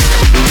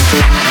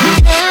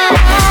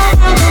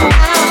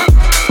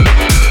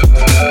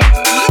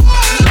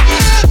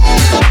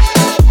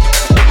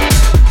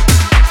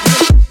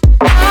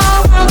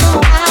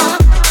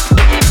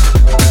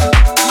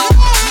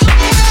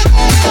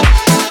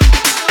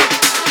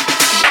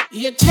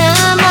 You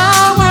turn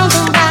my world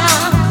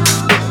around.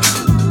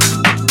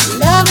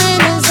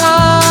 Loving is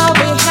all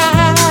we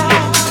have.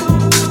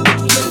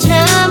 You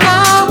turn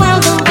my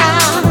world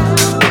around.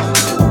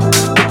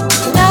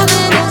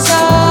 Loving is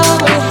all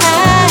we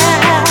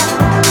have.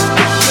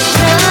 You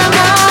turn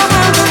my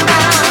world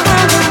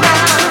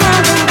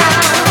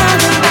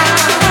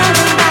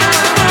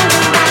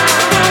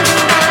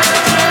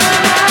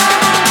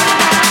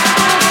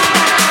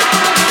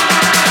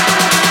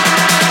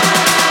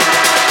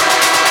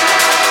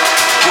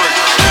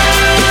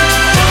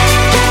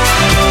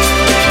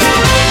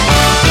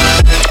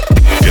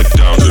Get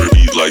down to the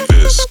beat like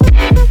this.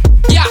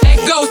 Yeah, it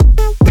goes.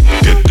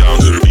 Get down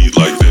to the beat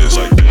like this.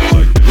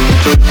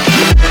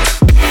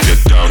 Get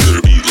down to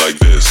the beat like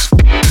this.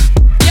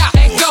 Yeah,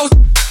 it goes.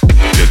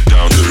 Get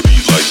down to the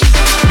beat like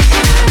this.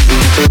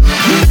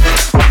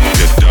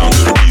 Get down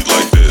to the beat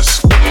like this.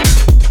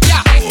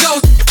 Yeah, it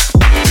goes.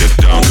 Get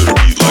down to the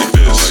beat like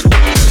this.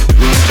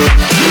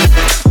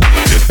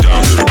 Get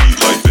down to the beat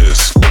like this.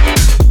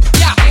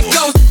 Yeah, it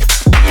goes.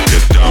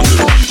 Get down to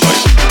the beat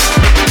like this.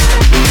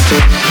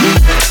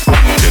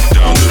 Get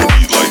down to the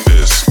beat like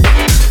this.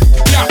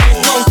 Yeah, it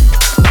goes.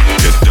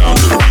 Get down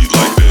to the beat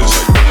like this.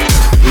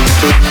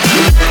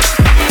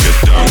 Get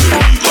down to the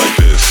beat like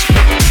this.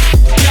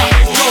 Yeah,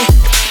 it goes.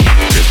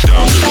 Get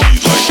down to the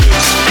beat like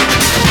this.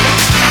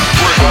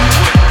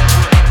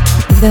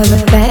 The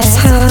best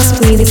house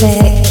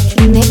music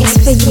mixed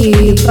for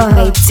you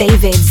by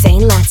David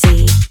Zaylati.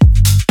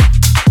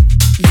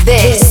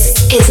 This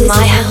is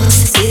my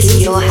house,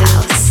 is your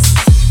house.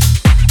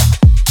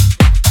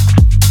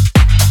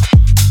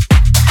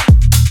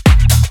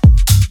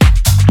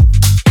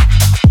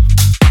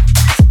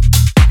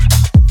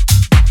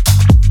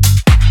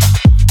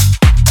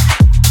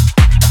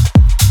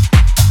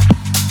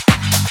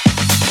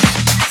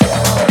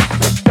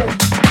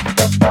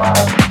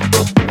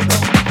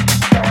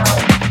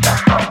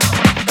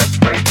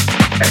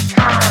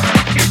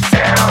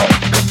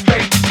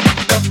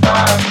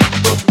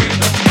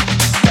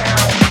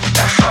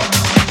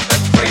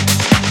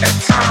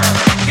 It's time.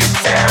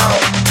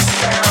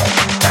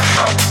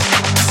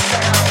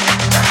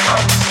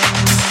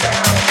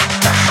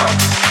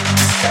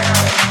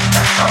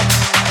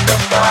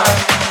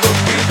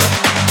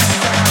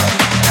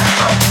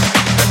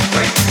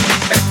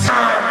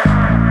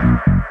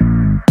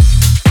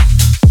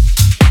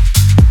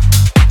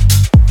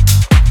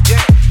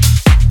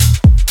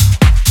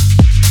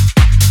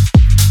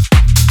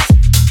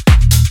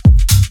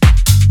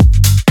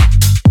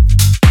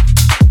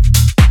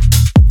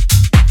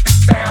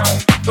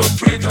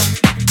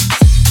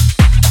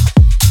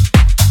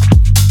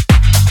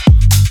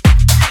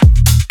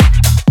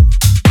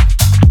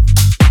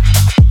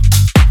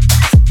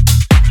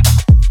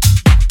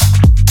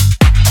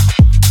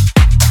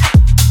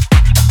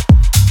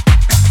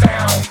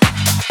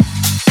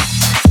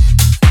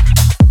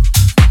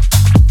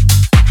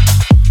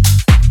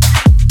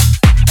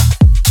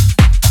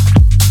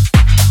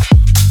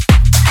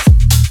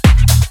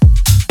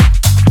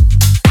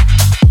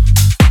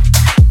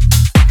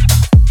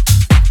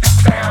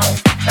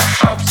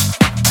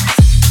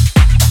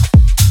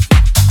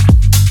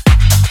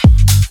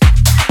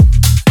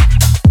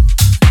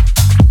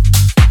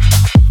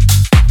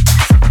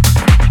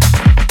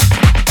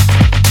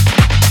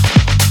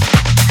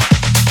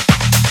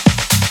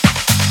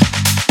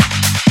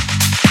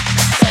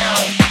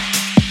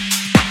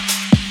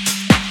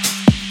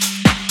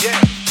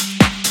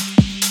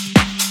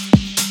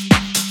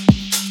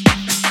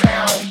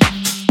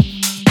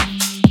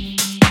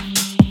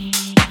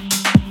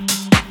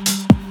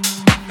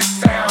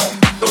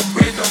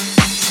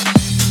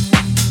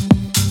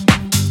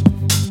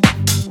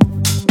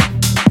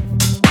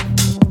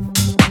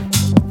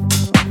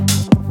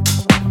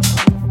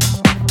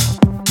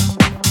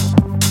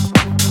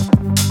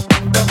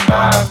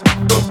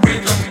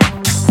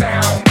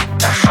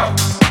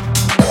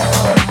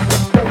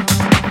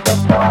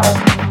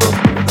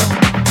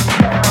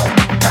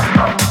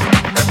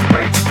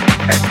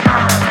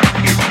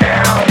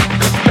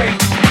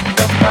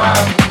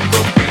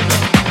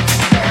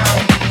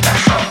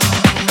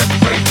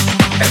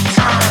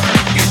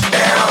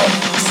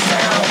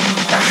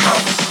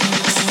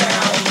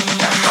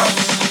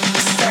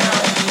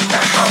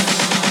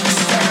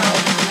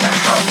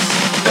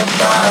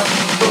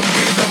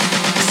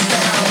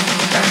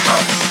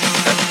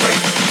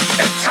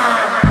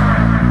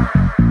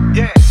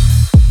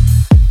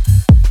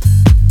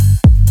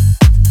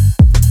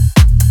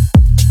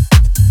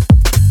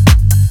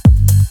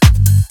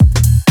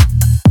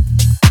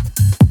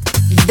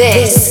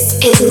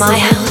 my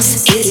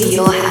house is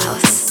your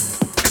house.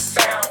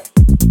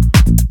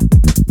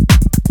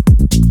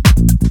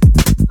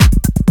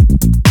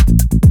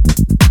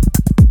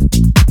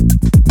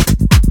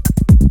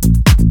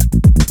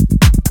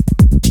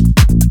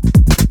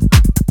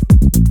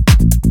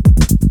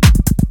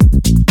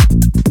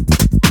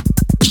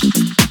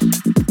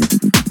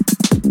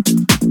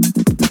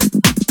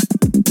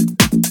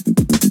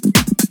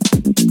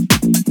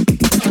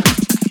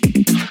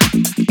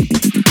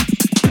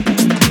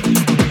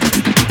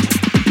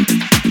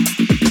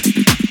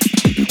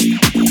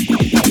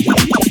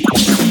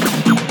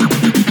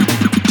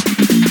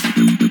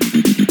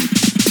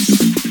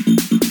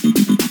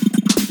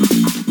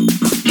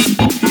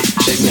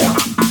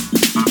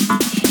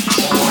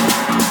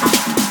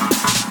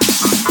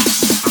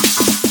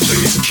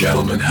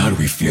 Gentlemen, how do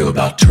we feel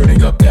about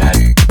turning up that?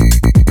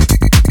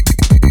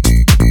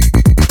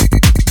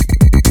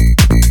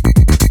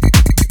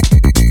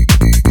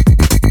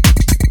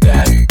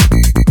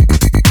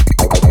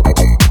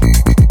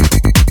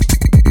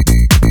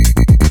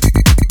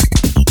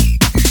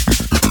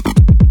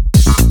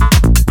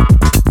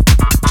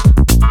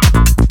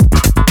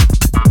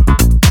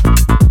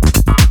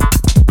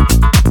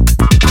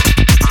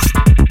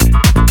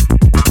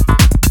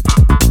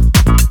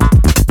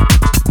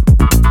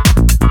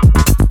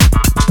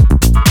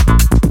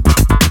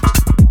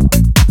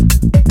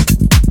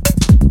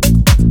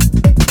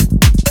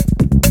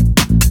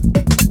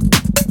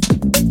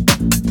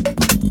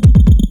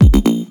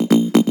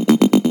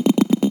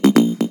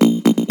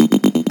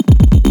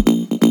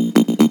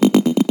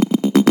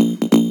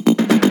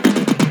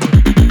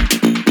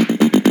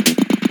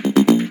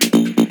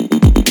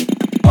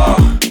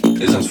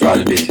 For all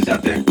the bitches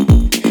out there,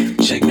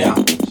 check me out.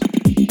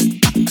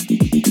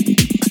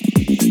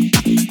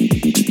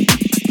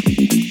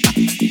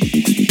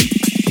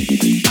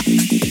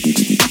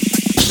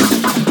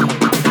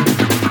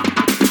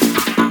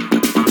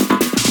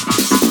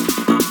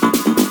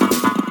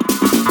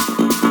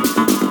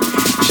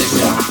 Check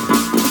me out.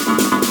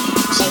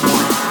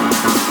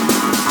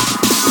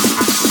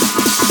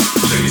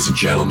 Ladies and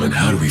gentlemen,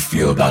 how do we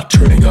feel about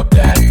turning up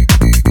that?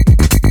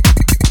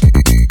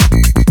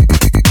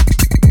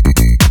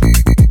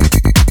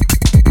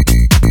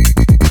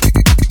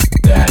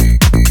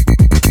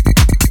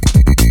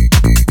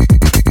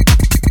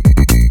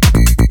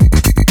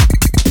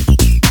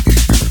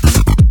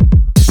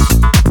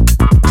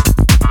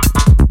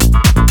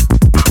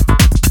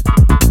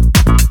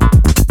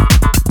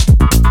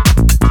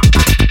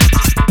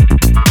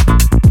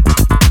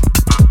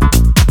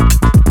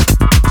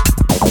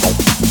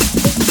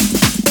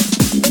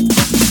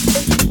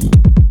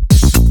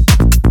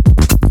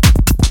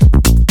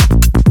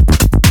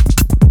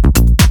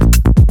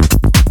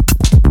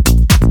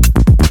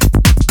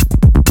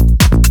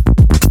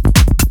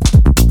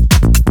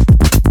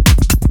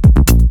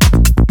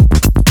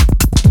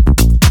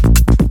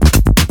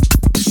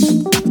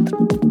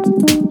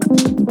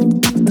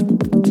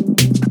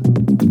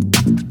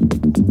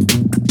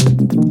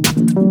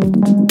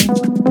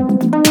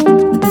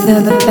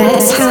 The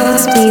best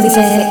house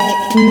music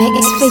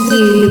mixed for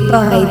you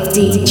by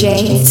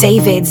DJ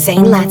David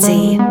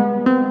Zainlati.